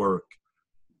does work,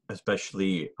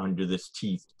 especially under this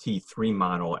T3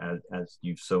 model, as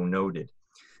you've so noted.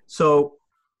 So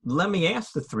let me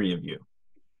ask the three of you,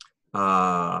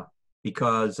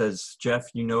 because as Jeff,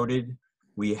 you noted,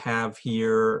 we have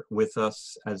here with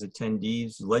us as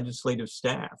attendees legislative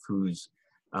staff whose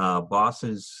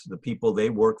bosses, the people they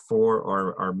work for,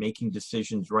 are making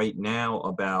decisions right now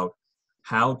about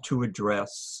how to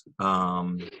address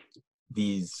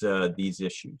these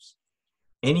issues.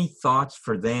 Any thoughts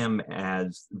for them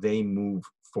as they move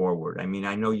forward? I mean,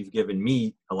 I know you've given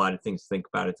me a lot of things to think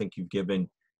about. I think you've given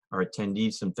our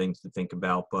attendees some things to think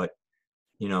about, but,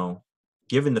 you know,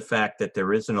 given the fact that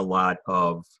there isn't a lot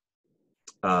of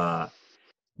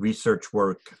research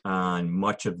work on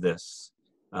much of this,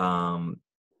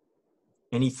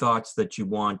 any thoughts that you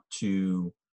want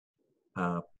to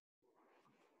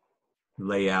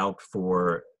lay out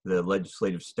for the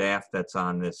legislative staff that's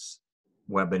on this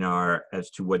webinar as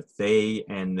to what they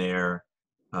and their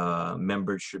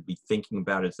members should be thinking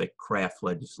about as they craft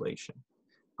legislation?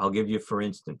 I'll give you, for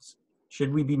instance,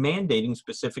 should we be mandating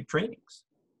specific trainings?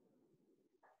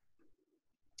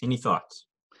 Any thoughts?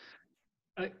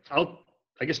 I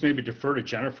guess maybe defer to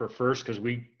Jennifer first, because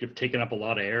we have taken up a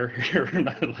lot of air here in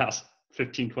the last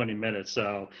 15, 20 minutes.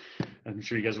 So I'm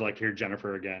sure you guys would like to hear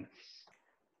Jennifer again.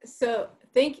 So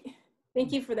thank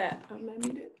you for that. Am I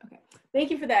muted? Okay. Thank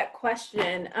you for that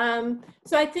question.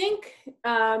 So I think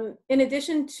in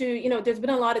addition to, you know, there's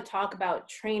been a lot of talk about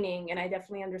training, and I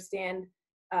definitely understand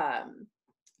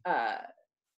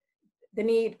the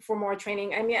need for more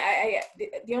training. I mean,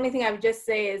 the only thing I would just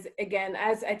say is, again,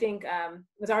 as I think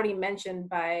was already mentioned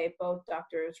by both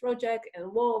Drs. Rojek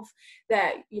and Wolfe,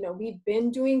 that, you know, we've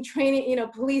been doing training, you know,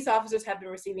 police officers have been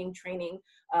receiving training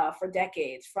for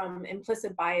decades, from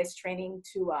implicit bias training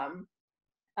to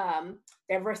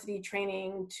diversity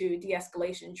training to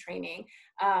de-escalation training.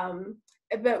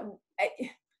 But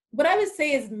what I would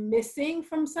say is missing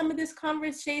from some of this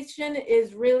conversation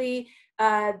is really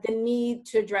the need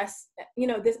to address, you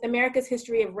know, this America's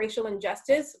history of racial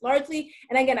injustice, largely.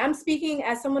 And again, I'm speaking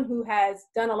as someone who has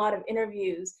done a lot of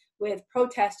interviews with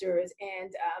protesters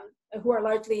and who are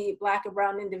largely Black and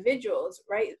brown individuals,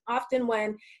 right? Often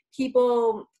when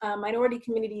people, minority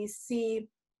communities see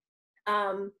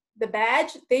the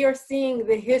badge, they are seeing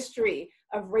the history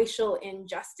of racial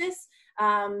injustice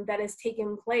that has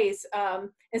taken place.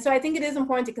 And so I think it is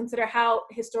important to consider how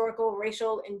historical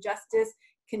racial injustice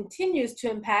continues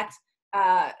to impact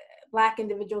Black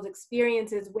individuals'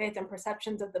 experiences with and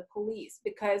perceptions of the police,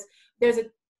 because there's a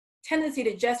tendency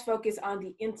to just focus on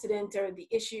the incident or the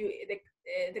issue,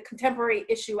 the contemporary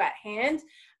issue at hand.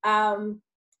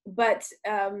 But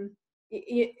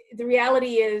the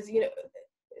reality is, you know,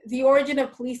 the origin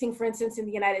of policing, for instance, in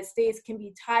the United States can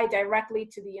be tied directly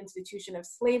to the institution of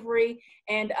slavery,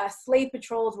 and slave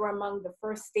patrols were among the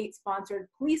first state-sponsored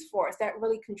police force that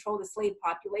really controlled the slave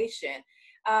population.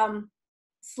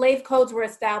 Slave codes were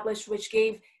established, which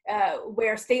gave,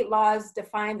 where state laws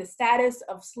defined the status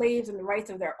of slaves and the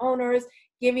rights of their owners,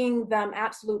 giving them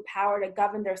absolute power to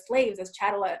govern their slaves as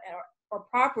chattel or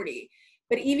property.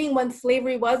 But even when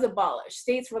slavery was abolished,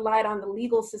 states relied on the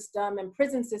legal system and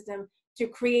prison system to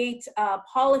create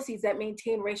policies that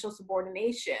maintain racial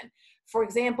subordination. For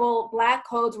example, Black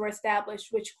codes were established,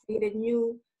 which created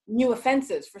new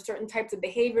offenses for certain types of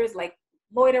behaviors like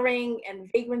loitering and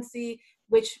vagrancy,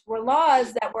 which were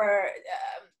laws that were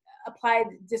applied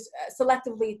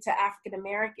selectively to African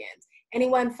Americans.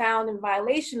 Anyone found in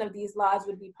violation of these laws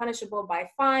would be punishable by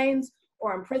fines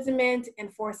or imprisonment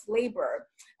and forced labor.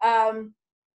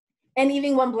 And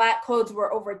even when Black codes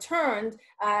were overturned,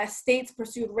 states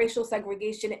pursued racial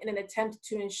segregation in an attempt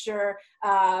to ensure,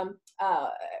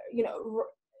 you know,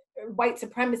 white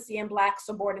supremacy and Black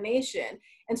subordination.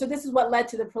 And so this is what led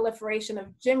to the proliferation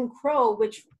of Jim Crow,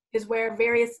 which is where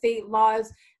various state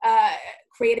laws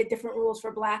created different rules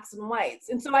for Blacks and whites.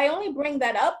 And so I only bring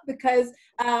that up because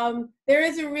there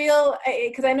is a real,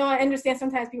 because I understand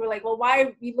sometimes people are like, well, why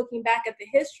are we looking back at the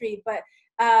history? But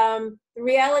the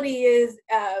reality is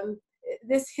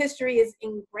this history is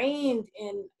ingrained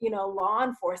in, law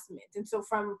enforcement. And so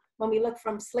from when we look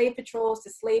from slave patrols to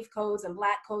slave codes and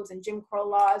black codes and Jim Crow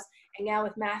laws, and now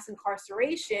with mass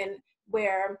incarceration,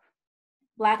 where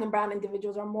Black and brown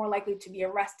individuals are more likely to be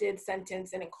arrested,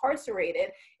 sentenced, and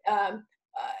incarcerated,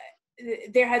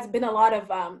 there has been a lot of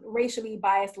racially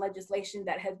biased legislation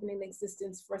that has been in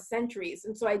existence for centuries.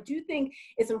 And so I do think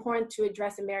it's important to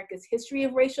address America's history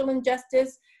of racial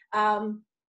injustice,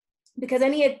 because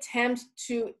any attempt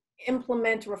to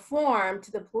implement reform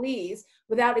to the police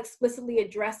without explicitly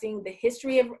addressing the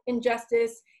history of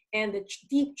injustice and the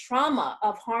deep trauma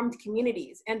of harmed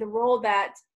communities and the role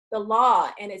that the law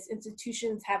and its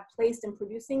institutions have placed in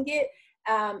producing it,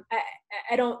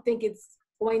 I don't think it's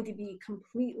going to be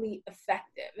completely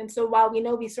effective. And so while we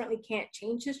know we certainly can't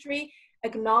change history,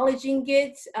 acknowledging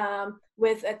it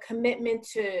with a commitment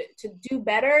to do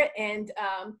better and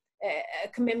a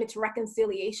commitment to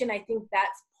reconciliation, I think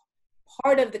that's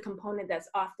part of the component that's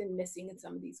often missing in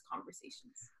some of these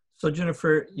conversations. So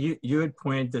Jennifer, you had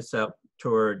pointed this out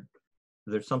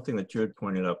there's something that you had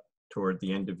pointed up toward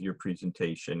the end of your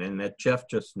presentation, and that Jeff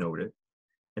just noted,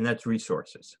 and that's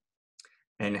resources,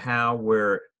 and how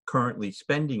we're currently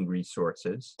spending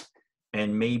resources,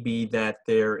 and maybe that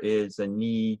there is a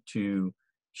need to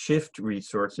shift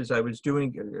resources. I was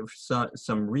doing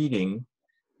some reading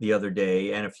the other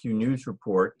day and a few news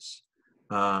reports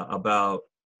about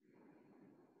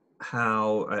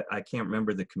how, I can't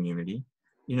remember the community,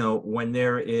 when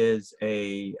there is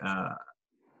a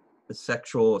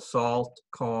sexual assault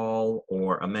call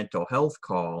or a mental health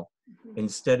call,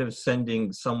 instead of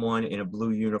sending someone in a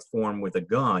blue uniform with a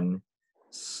gun,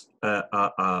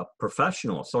 a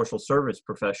professional, social service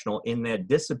professional in that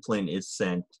discipline is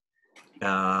sent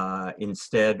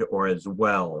instead or as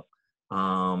well.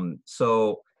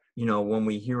 So, when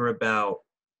we hear about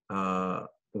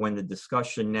when the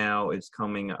discussion now is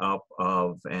coming up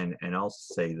of, and I'll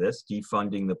say this,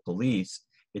 defunding the police,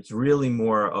 it's really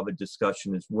more of a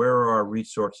discussion is where are our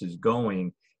resources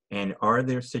going, and are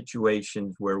there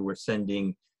situations where we're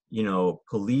sending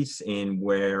police in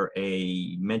where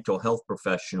a mental health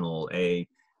professional, a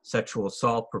sexual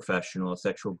assault professional, a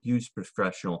sexual abuse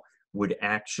professional would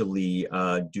actually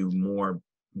do more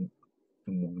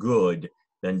good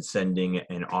than sending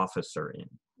an officer in?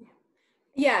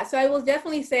 Yeah, so I will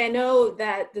definitely say, I know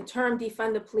that the term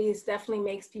defund the police definitely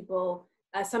makes people,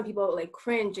 some people like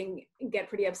cringe and get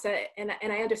pretty upset. And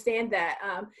I understand that.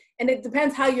 And it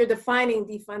depends how you're defining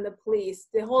defund the police.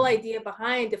 The whole idea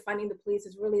behind defunding the police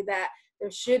is really that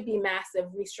there should be massive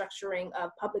restructuring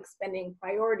of public spending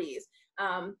priorities.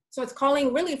 So it's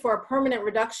calling really for a permanent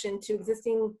reduction to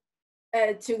existing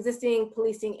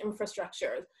policing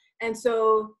infrastructure. And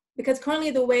so, because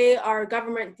currently the way our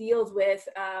government deals with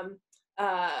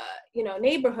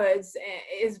neighborhoods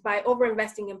is by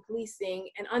overinvesting in policing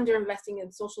and underinvesting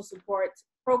in social support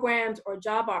programs or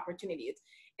job opportunities.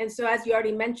 And so, as you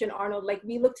already mentioned, Arnold, like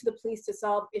we look to the police to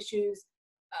solve issues,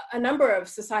 a number of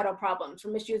societal problems,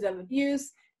 from issues of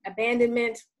abuse,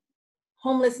 abandonment,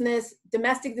 homelessness,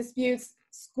 domestic disputes,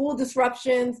 school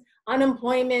disruptions,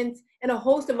 unemployment, and a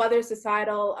host of other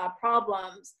societal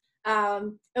problems.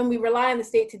 And we rely on the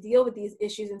state to deal with these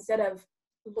issues instead of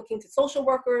looking to social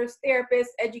workers,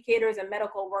 therapists, educators, and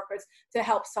medical workers to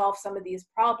help solve some of these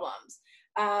problems.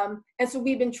 And so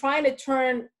we've been trying to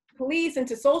turn police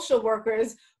into social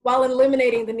workers while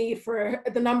eliminating the need for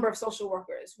the number of social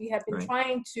workers. We have been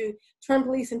trying to turn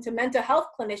police into mental health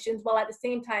clinicians while at the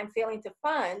same time failing to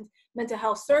fund mental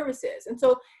health services. And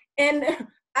so, and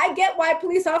I get why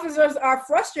police officers are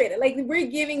frustrated. Like, we're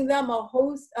giving them a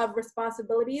host of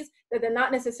responsibilities that they're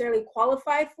not necessarily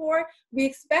qualified for. We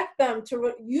expect them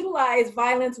to utilize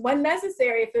violence when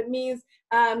necessary, if it means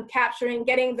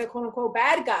getting the quote unquote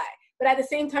bad guy. But at the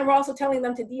same time, we're also telling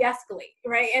them to de-escalate,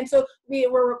 right? And so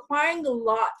we're requiring a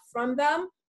lot from them.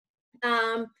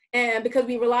 And because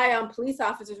we rely on police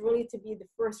officers really to be the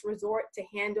first resort to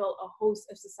handle a host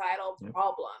of societal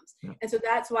problems. And so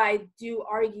that's why I do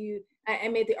argue, I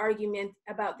made the argument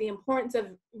about the importance of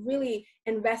really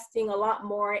investing a lot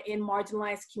more in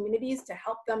marginalized communities to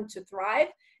help them to thrive.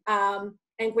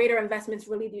 And greater investments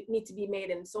really need to be made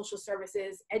in social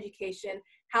services, education,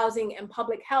 housing, and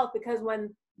public health, because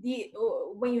when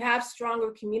you have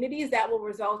stronger communities, that will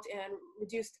result in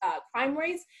reduced crime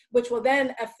rates, which will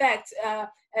then affect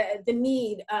the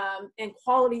need and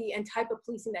quality and type of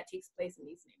policing that takes place in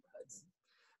these neighborhoods.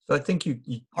 So I think you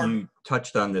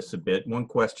touched on this a bit. One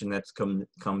question that's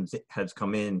has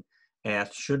come in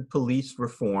asked, should police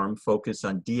reform focus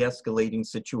on de-escalating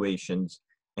situations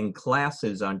and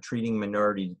classes on treating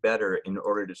minorities better in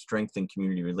order to strengthen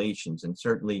community relations? And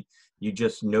certainly you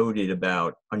just noted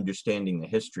about understanding the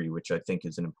history, which I think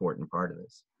is an important part of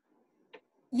this.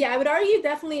 Yeah, I would argue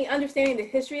definitely understanding the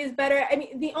history is better. I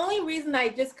mean, the only reason I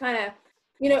just kind of,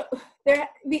 you know,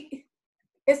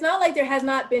 it's not like there has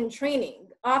not been training.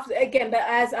 Again, but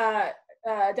as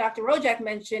Dr. Rojek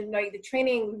mentioned, like the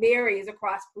training varies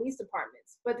across police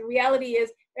departments. But the reality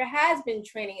is there has been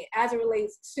training as it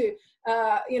relates to,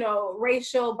 you know,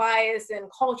 racial bias and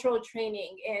cultural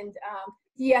training and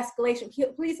de-escalation.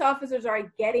 Police officers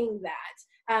are getting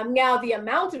that. Now, the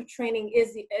amount of training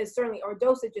is certainly, or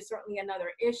dosage is certainly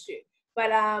another issue.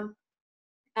 But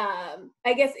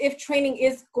I guess if training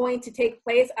is going to take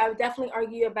place, I would definitely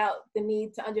argue about the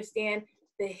need to understand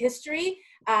the history.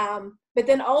 But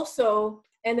then also,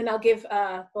 and then I'll give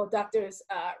both Doctors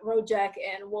Rojek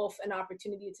and Wolfe an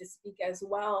opportunity to speak as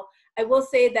well. I will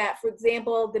say that, for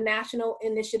example, the National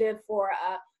Initiative for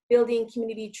Building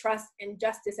Community Trust and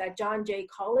Justice at John Jay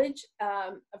College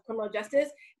of Criminal Justice,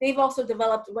 they've also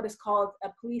developed what is called a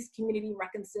police community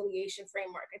reconciliation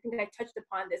framework. I think I touched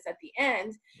upon this at the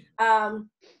end,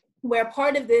 where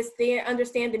part of this, they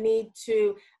understand the need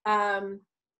to,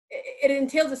 it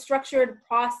entails a structured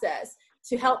process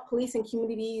to help police and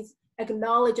communities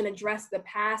acknowledge and address the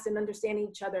past and understanding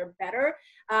each other better.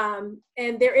 And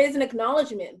there is an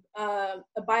acknowledgement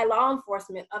by law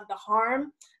enforcement of the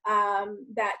harm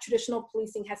that traditional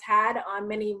policing has had on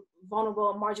many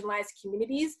vulnerable and marginalized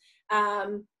communities,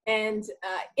 and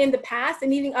in the past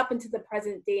and even up into the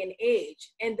present day and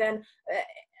age. And then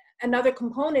another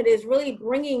component is really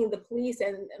bringing the police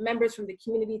and members from the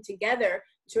community together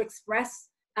to express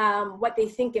what they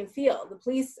think and feel. The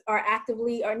police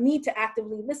need to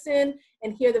actively listen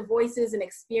and hear the voices and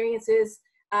experiences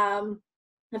of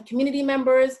community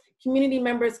members. Community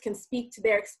members can speak to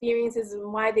their experiences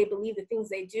and why they believe the things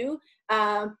they do.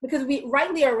 Because we,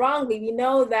 rightly or wrongly, we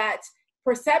know that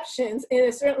perceptions,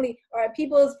 and certainly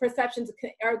people's perceptions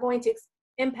are going to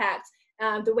impact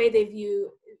the way they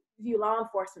view law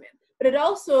enforcement. But it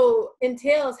also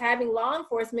entails having law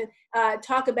enforcement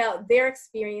talk about their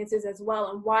experiences as well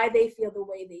and why they feel the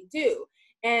way they do.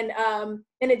 And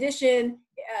in addition,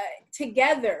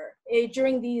 together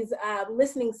during these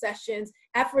listening sessions,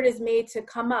 effort is made to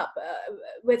come up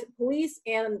with police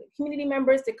and community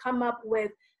members to come up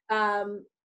with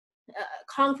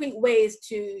concrete ways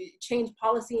to change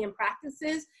policy and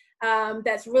practices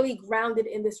that's really grounded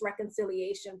in this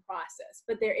reconciliation process.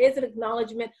 But there is an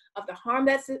acknowledgement of the harm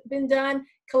that's been done,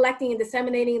 collecting and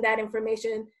disseminating that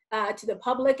information to the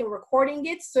public and recording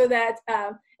it so that,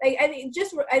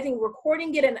 I think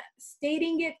recording it and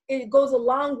stating it, it goes a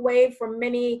long way for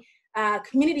many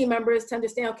community members to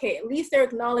understand, okay, at least they're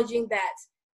acknowledging that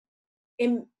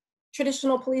in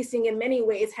traditional policing in many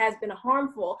ways has been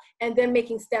harmful, and then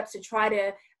making steps to try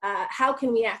to, how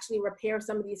can we actually repair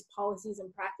some of these policies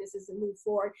and practices and move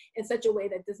forward in such a way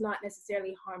that does not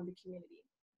necessarily harm the community.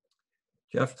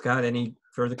 Jeff, Scott, any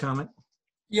further comment?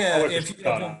 Yeah,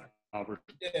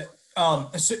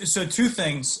 so two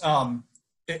things,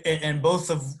 and both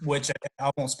of which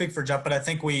I won't speak for Jeff, but I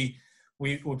think we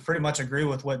pretty much agree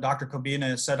with what Dr. Cobbina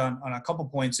has said on a couple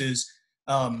points is,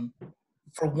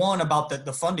 for one, about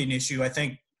the funding issue. I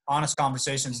think honest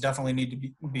conversations definitely need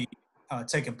to be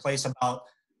taking place about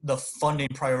the funding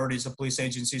priorities of police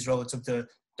agencies relative to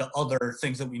other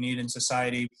things that we need in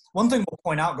society. One thing we'll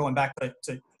point out, going back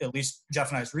to at least Jeff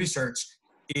and I's research,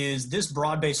 is this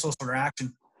broad-based social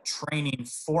interaction training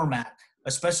format,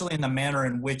 especially in the manner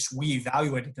in which we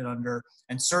evaluated it under,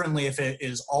 and certainly if it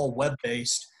is all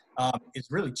web-based, is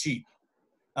really cheap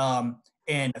and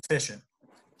efficient.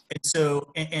 And so,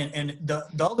 and the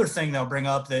other thing that I'll bring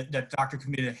up that Dr.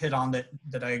 Cobbina hit on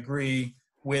that I agree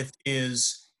with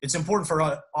is it's important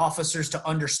for officers to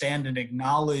understand and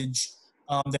acknowledge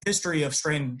the history of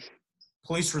strained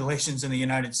police relations in the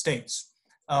United States.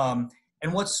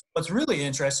 And what's really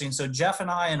interesting, so Jeff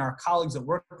and I and our colleagues that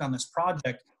worked on this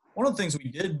project, one of the things we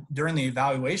did during the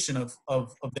evaluation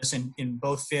of this in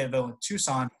both Fayetteville and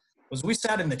Tucson was we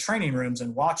sat in the training rooms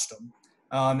and watched them.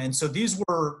 And so these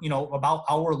were, about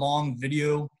hour-long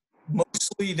video.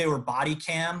 Mostly they were body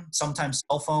cam, sometimes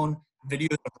cell phone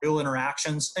videos of real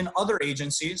interactions in other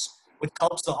agencies, which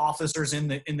helps the officers in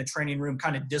the training room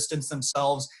kind of distance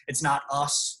themselves. It's not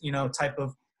us, type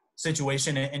of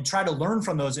situation, and try to learn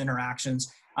from those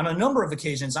interactions. On a number of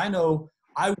occasions, I know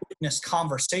I witnessed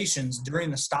conversations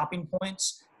during the stopping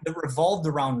points that revolved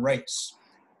around race.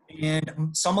 And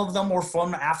some of them were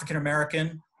from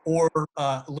African-American or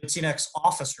Latinx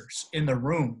officers in the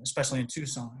room, especially in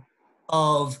Tucson,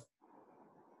 of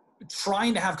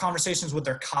trying to have conversations with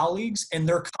their colleagues and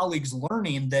their colleagues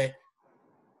learning that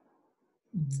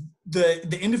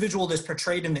the individual that's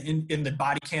portrayed in the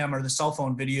body cam or the cell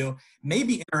phone video may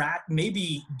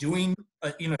be doing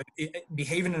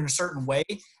behaving in a certain way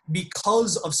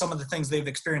because of some of the things they've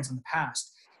experienced in the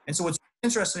past. And so what's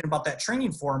interesting about that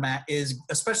training format is,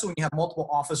 especially when you have multiple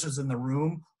officers in the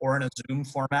room or in a Zoom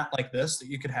format like this that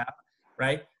you could have,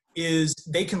 right, is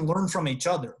they can learn from each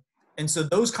other. And so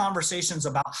those conversations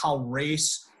about how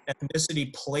race,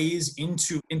 ethnicity plays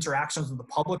into interactions with the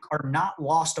public are not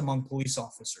lost among police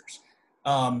officers.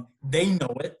 They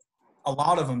know it. A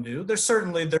lot of them do.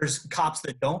 There's cops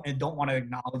that don't and don't want to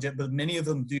acknowledge it, but many of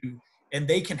them do. And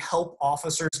they can help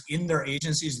officers in their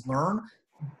agencies learn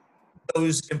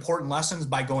those important lessons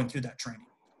by going through that training.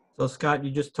 So Scott,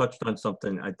 you just touched on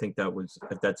something. I think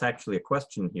that's actually a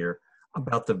question here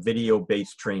about the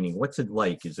video-based training. What's it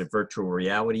like? Is it virtual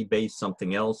reality-based,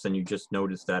 something else? And you just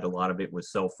noticed that a lot of it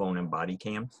was cell phone and body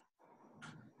cams?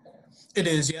 It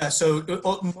is, yeah. So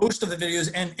most of the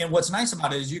videos, and what's nice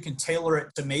about it is you can tailor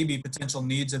it to maybe potential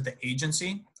needs of the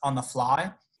agency on the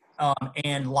fly,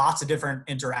 and lots of different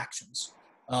interactions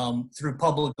through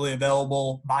publicly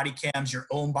available body cams, your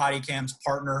own body cams,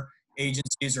 partner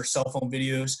agencies, or cell phone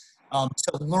videos.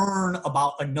 To learn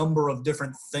about a number of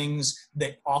different things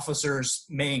that officers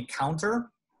may encounter.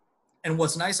 And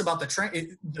what's nice about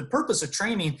the purpose of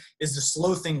training is to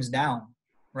slow things down,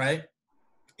 right?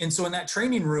 And so in that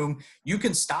training room, you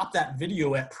can stop that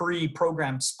video at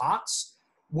pre-programmed spots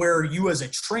where you as a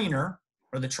trainer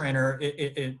or the trainer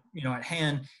at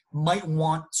hand might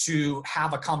want to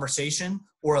have a conversation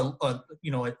or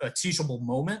a teachable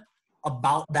moment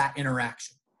about that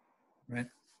interaction, right?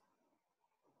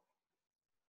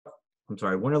 I'm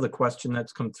sorry, one other question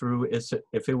that's come through is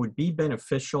if it would be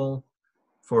beneficial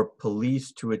for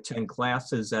police to attend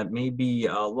classes at maybe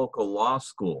a local law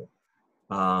school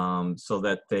so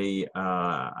that they,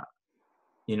 are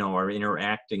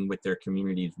interacting with their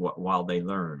communities while they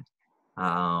learn.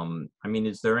 I mean,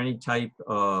 is there any type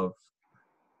of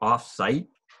off-site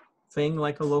thing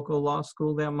like a local law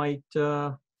school that might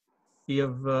be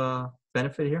of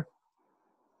benefit here?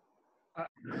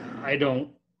 I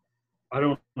don't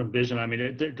envision. I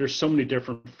mean, there's so many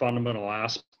different fundamental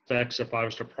aspects. If I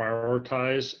was to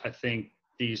prioritize, I think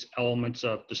these elements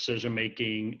of decision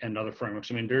making and other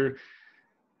frameworks. I mean,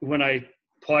 when I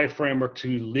apply a framework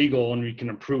to legal and we can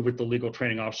improve what the legal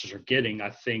training officers are getting, I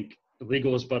think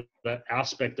legal is but an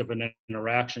aspect of an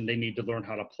interaction they need to learn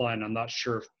how to apply. And I'm not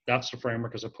sure if that's the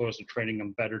framework as opposed to training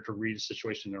them better to read a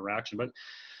situation interaction. But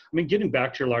I mean, getting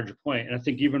back to your larger point, and I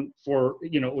think even for,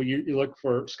 you look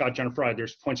for Scott, Jennifer,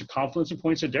 there's points of confluence and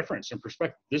points of difference and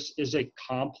perspective. This is a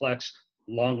complex,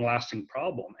 long-lasting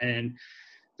problem. And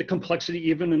the complexity,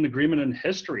 even in agreement and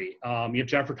history,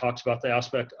 Jennifer talks about the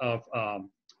aspect of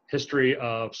history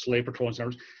of slave patrols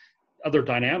and other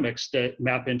dynamics that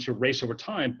map into race over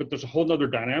time, but there's a whole other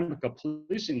dynamic of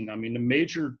policing. I mean, the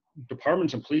major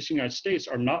departments in policing in the United States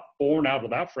are not born out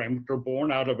of that framework. They're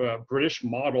born out of a British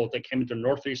model that came into the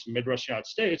Northeast and Midwest United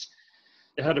States.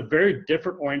 It had a very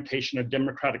different orientation of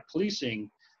democratic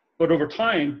policing, but over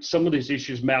time, some of these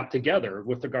issues map together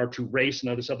with regard to race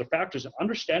and other factors.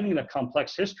 Understanding that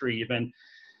complex history even,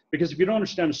 because if you don't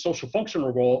understand the social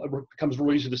functional role, it becomes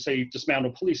really easy to say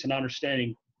dismantle police and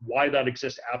understanding why that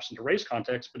exists absent a race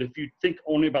context. But if you think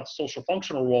only about the social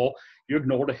functional role, you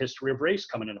ignore the history of race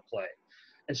coming into play.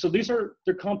 And so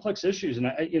they're complex issues. And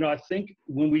I think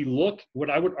when we look,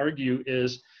 what I would argue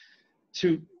is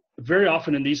to very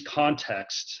often in these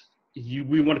contexts,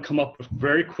 we want to come up with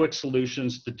very quick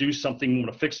solutions to do something, we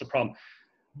want to fix the problem.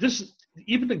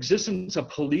 Even the existence of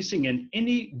policing in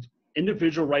any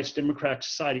individual rights democratic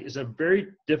society is a very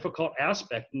difficult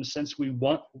aspect in the sense we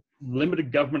want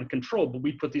limited government control, but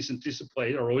we put these into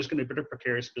play are always going to be in a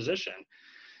precarious position.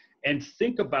 And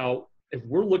think about, if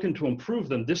we're looking to improve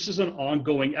them, this is an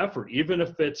ongoing effort. Even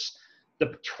if it's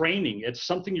the training, it's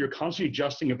something you're constantly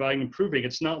adjusting, evaluating, improving.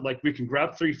 It's not like we can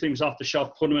grab 3 things off the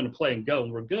shelf, put them into play and go,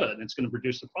 and we're good. And it's going to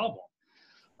reduce the problem.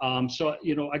 So,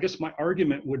 I guess my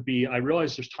argument would be, I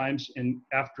realize there's times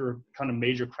after kind of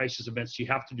major crisis events, you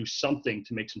have to do something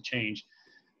to make some change.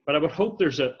 But I would hope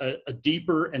there's a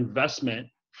deeper investment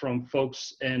from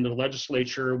folks in the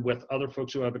legislature with other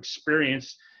folks who have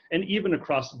experience, and even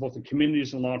across both the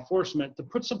communities and law enforcement, to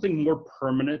put something more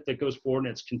permanent that goes forward and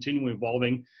it's continually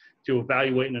evolving to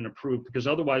evaluate and improve, because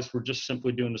otherwise we're just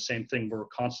simply doing the same thing. We're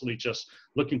constantly just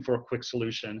looking for a quick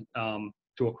solution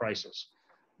to a crisis.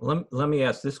 Let me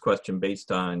ask this question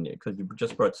based on, because you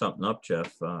just brought something up,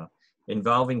 Jeff,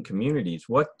 involving communities.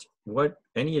 What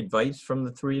any advice from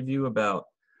the 3 of you about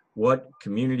what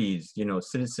communities,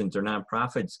 citizens or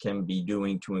nonprofits can be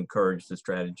doing to encourage the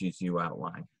strategies you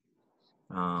outline?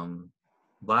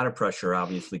 lot of pressure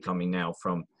obviously coming now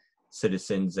from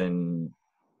citizens and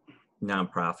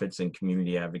nonprofits and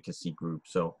community advocacy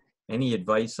groups. So any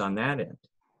advice on that end?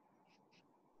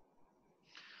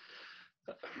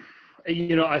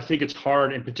 You know, I think it's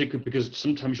hard, in particular, because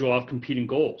sometimes you'll have competing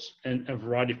goals and a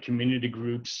variety of community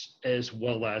groups, as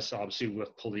well as obviously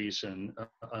with police and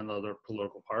other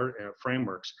political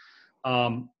frameworks.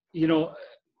 You know,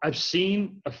 I've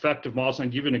seen effective models, and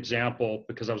I'll give you an example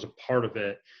because I was a part of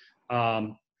it.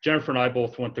 Jennifer and I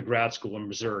both went to grad school in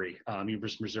Missouri,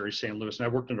 University of Missouri, St. Louis, and I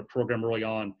worked in a program early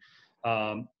on.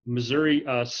 Missouri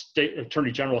State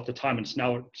Attorney General at the time, and it's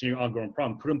now an ongoing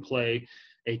problem, put in play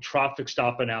a traffic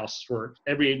stop analysis where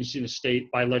every agency in the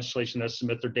state, by legislation, has to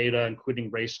submit their data, including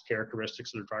race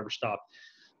characteristics of their driver stop.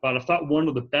 But I thought one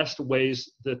of the best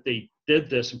ways that they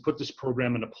did this and put this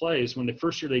program into play is when the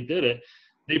first year they did it,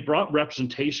 they brought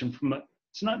representation from,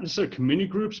 it's not necessarily community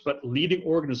groups, but leading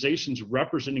organizations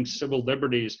representing civil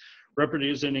liberties,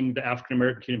 representing the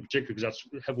African-American community in particular, because that's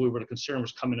heavily where the concern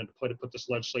was coming into play to put this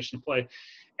legislation in play.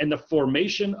 And the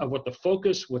formation of what the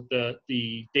focus with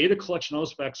the data collection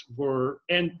aspects were,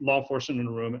 and law enforcement in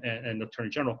the room and the Attorney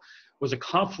General, was a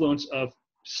confluence of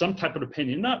some type of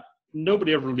opinion.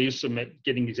 Nobody ever leaves them at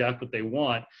getting exactly what they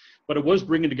want, but it was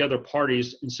bringing together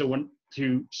parties. And so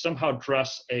to somehow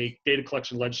address a data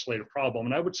collection legislative problem,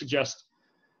 and I would suggest,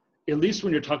 at least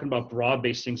when you're talking about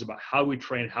broad-based things about how we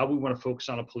train, how we want to focus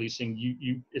on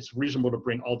policing, it's reasonable to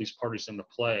bring all these parties into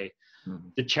play. Mm-hmm.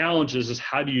 The challenge is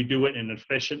how do you do it in an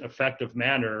efficient, effective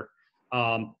manner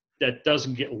that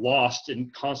doesn't get lost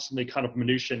in constantly kind of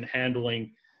minutia and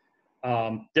handling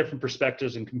different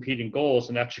perspectives and competing goals,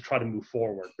 and actually try to move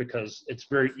forward, because it's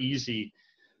very easy,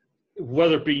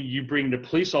 whether it be you bring the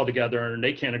police all together and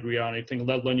they can't agree on anything,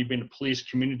 let alone you bring the police,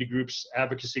 community groups,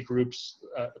 advocacy groups,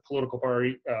 political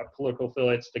party, political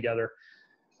affiliates together.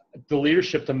 The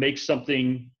leadership to make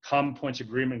something common points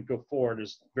agreement go forward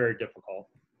is very difficult.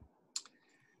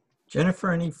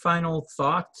 Jennifer, any final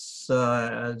thoughts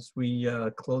as we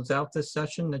close out this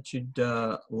session that you'd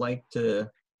like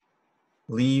to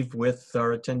leave with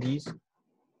our attendees?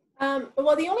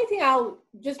 Well, the only thing I'll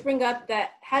just bring up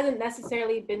that hasn't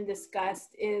necessarily been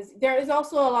discussed is there is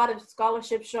also a lot of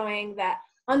scholarship showing that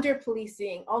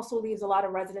under-policing also leaves a lot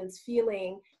of residents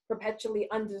feeling perpetually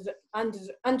underserved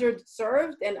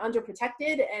and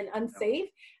underprotected and unsafe.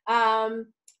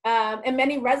 And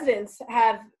many residents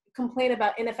have complained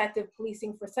about ineffective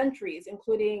policing for centuries,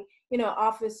 including, you know,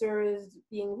 officers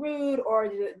being rude, or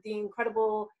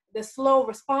the slow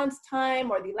response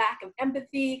time, or the lack of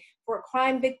empathy for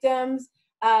crime victims.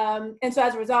 And so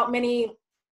as a result, many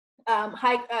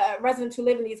residents who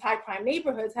live in these high crime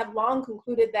neighborhoods have long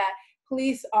concluded that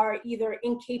police are either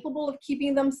incapable of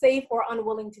keeping them safe or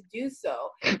unwilling to do so.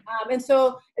 And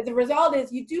so the result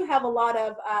is you do have a lot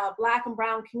of Black and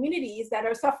Brown communities that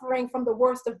are suffering from the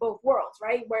worst of both worlds,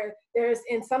 right? Where there's,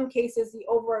 in some cases, the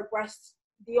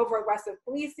over-aggressive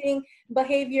policing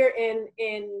behavior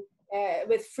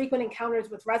with frequent encounters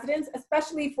with residents,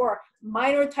 especially for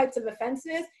minor types of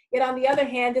offenses. Yet on the other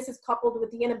hand, this is coupled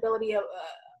with the inability of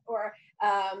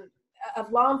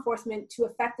law enforcement to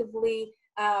effectively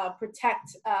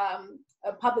protect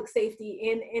public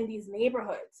safety in these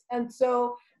neighborhoods. And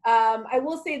so I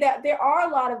will say that there are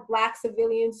a lot of Black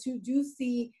civilians who do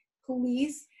see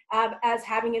police as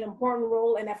having an important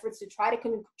role in efforts to try to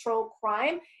control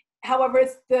crime. However,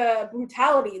 it's the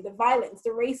brutality, the violence, the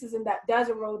racism that does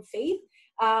erode faith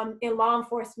in law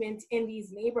enforcement in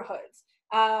these neighborhoods.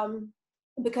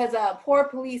 Because poor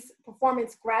police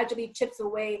performance gradually chips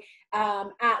away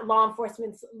at law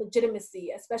enforcement's legitimacy,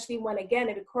 especially when, again,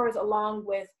 it occurs along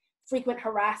with frequent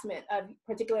harassment of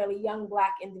particularly young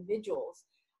Black individuals.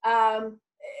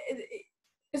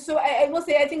 So I will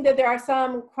say, I think that there are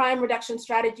some crime reduction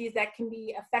strategies that can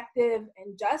be effective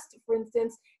and just. For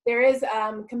instance, there is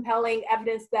compelling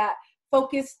evidence that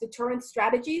focused deterrence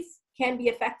strategies can be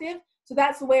effective. So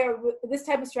that's where this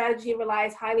type of strategy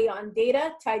relies highly on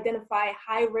data to identify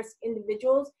high-risk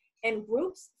individuals and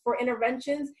groups for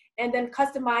interventions, and then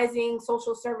customizing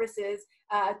social services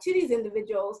to these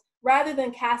individuals, rather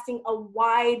than casting a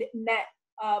wide net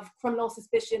of criminal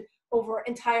suspicion over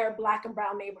entire Black and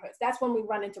Brown neighborhoods. That's when we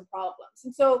run into problems.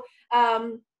 And so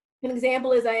an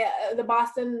example is the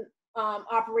Boston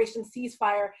Operation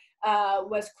Ceasefire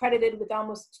was credited with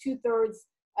almost two-thirds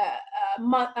a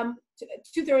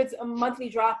monthly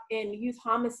drop in youth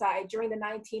homicide during the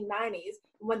 1990s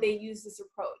when they used this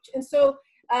approach. And so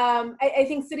I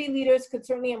think city leaders could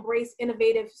certainly embrace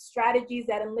innovative strategies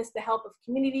that enlist the help of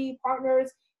community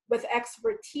partners with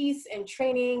expertise and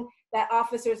training that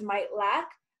officers might lack,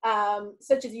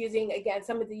 such as using, again,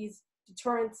 some of these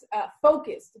deterrence,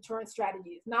 focused deterrence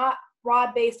strategies, not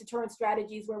broad-based deterrence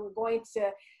strategies where we're going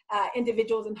to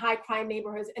individuals in high crime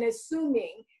neighborhoods and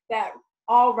assuming that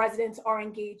all residents are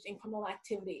engaged in criminal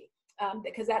activity,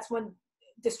 because that's when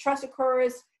distrust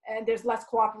occurs and there's less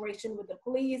cooperation with the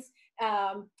police.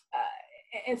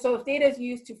 And so if data is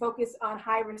used to focus on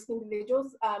high-risk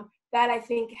individuals, that I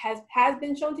think has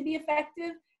been shown to be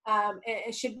effective,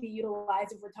 and should be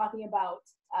utilized if we're talking about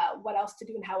what else to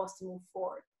do and how else to move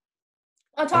forward.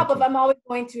 On top of, I'm always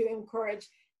going to encourage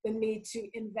the need to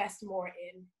invest more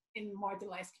in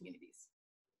marginalized communities.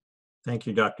 Thank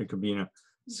you, Dr. Cobbina.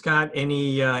 Scott,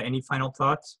 any final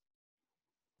thoughts?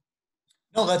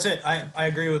 No, that's it. I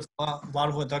agree with a lot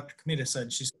of what Dr. Cobbina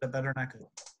said. She said it better than I could.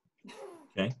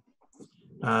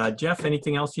 Okay. Jeff,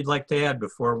 anything else you'd like to add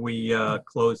before we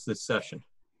close this session?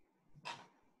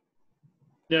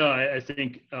 No, I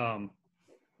think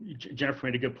Jennifer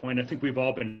made a good point. I think we've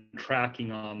all been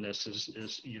tracking on this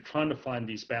is you're trying to find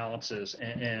these balances,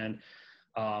 and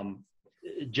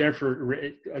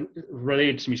Jennifer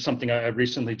related to me something I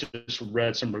recently just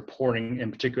read, some reporting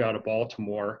in particular out of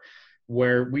Baltimore,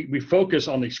 where we focus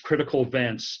on these critical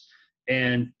events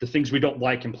and the things we don't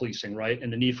like in policing, right?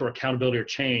 And the need for accountability or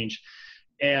change.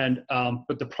 And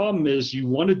but the problem is you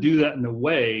want to do that in a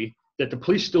way that the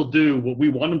police still do what we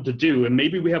want them to do. And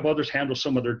maybe we have others handle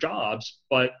some of their jobs,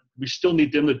 but we still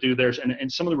need them to do theirs.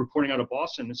 And some of the reporting out of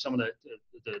Boston and some of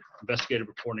the investigative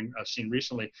reporting I've seen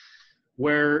recently,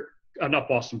 where, not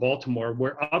Boston, Baltimore,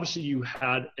 where obviously you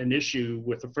had an issue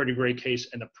with the Freddie Gray case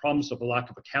and the problems of a lack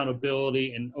of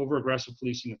accountability and over-aggressive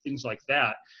policing and things like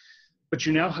that. But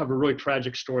you now have a really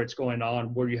tragic story that's going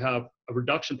on where you have a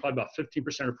reduction, probably about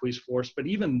 15% of police force, but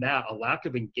even that, a lack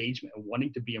of engagement and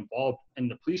wanting to be involved in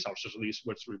the police officers, at least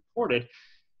what's reported.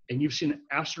 And you've seen an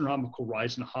astronomical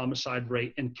rise in the homicide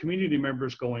rate and community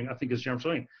members going, I think as Jennifer's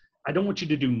saying, I don't want you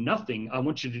to do nothing. I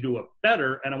want you to do it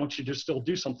better. And I want you to still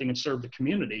do something and serve the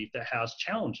community that has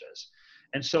challenges.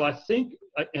 And so I think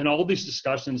in all these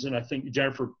discussions, and I think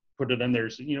Jennifer put it in there,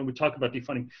 is, you know, we talk about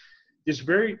defunding, is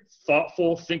very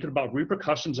thoughtful, thinking about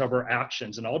repercussions of our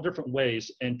actions in all different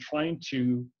ways and trying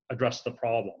to address the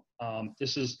problem.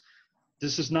 This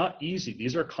is not easy.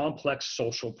 These are complex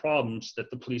social problems that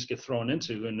the police get thrown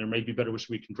into, and there may be better ways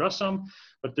we can address them,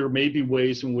 but there may be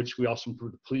ways in which we also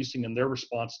improve the policing and their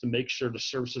response to make sure the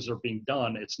services are being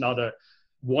done. It's not a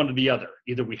one or the other.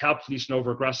 Either we have police and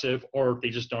over-aggressive or they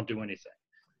just don't do anything.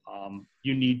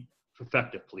 You need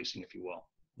effective policing, if you will.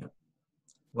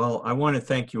 Well, I want to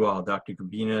thank you all, Dr.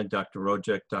 Cobbina, Dr.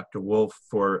 Rojek, Dr. Wolfe,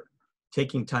 for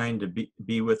taking time to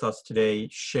be with us today,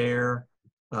 share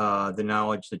the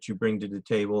knowledge that you bring to the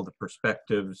table, the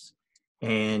perspectives,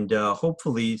 and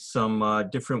hopefully some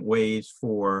different ways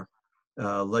for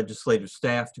legislative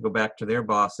staff to go back to their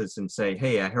bosses and say,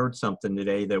 hey, I heard something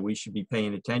today that we should be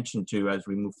paying attention to as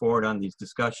we move forward on these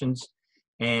discussions.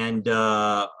 And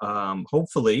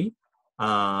hopefully,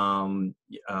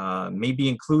 maybe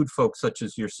include folks such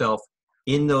as yourself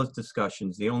in those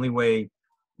discussions. The only way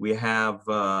we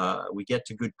get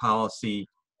to good policy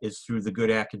is through the good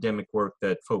academic work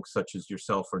that folks such as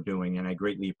yourself are doing, and I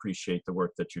greatly appreciate the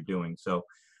work that you're doing. So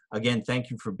again, thank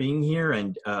you for being here,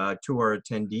 and to our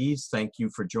attendees, thank you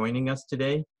for joining us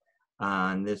today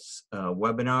on this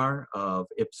webinar of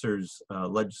IPPSR's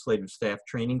Legislative Staff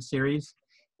Training Series.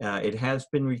 It has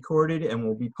been recorded and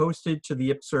will be posted to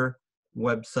the IPPSR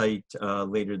website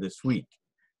later this week.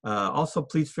 Also,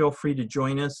 please feel free to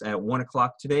join us at 1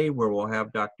 o'clock today, where we'll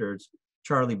have Drs.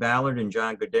 Charlie Ballard and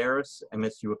John Godaris,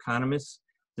 MSU economists,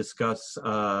 discuss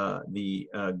the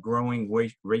growing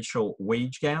racial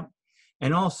wage gap,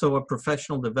 and also a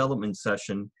professional development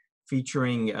session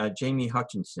featuring Jamie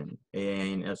Hutchinson,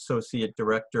 an associate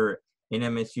director in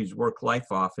MSU's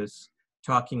Work-Life Office,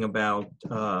 talking about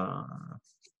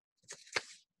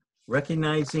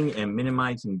recognizing and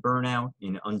minimizing burnout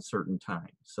in uncertain times.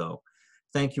 So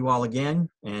thank you all again,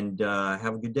 and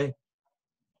have a good day.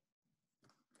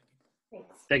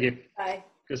 Thanks. Thank you. Bye.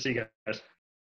 Good to see you guys.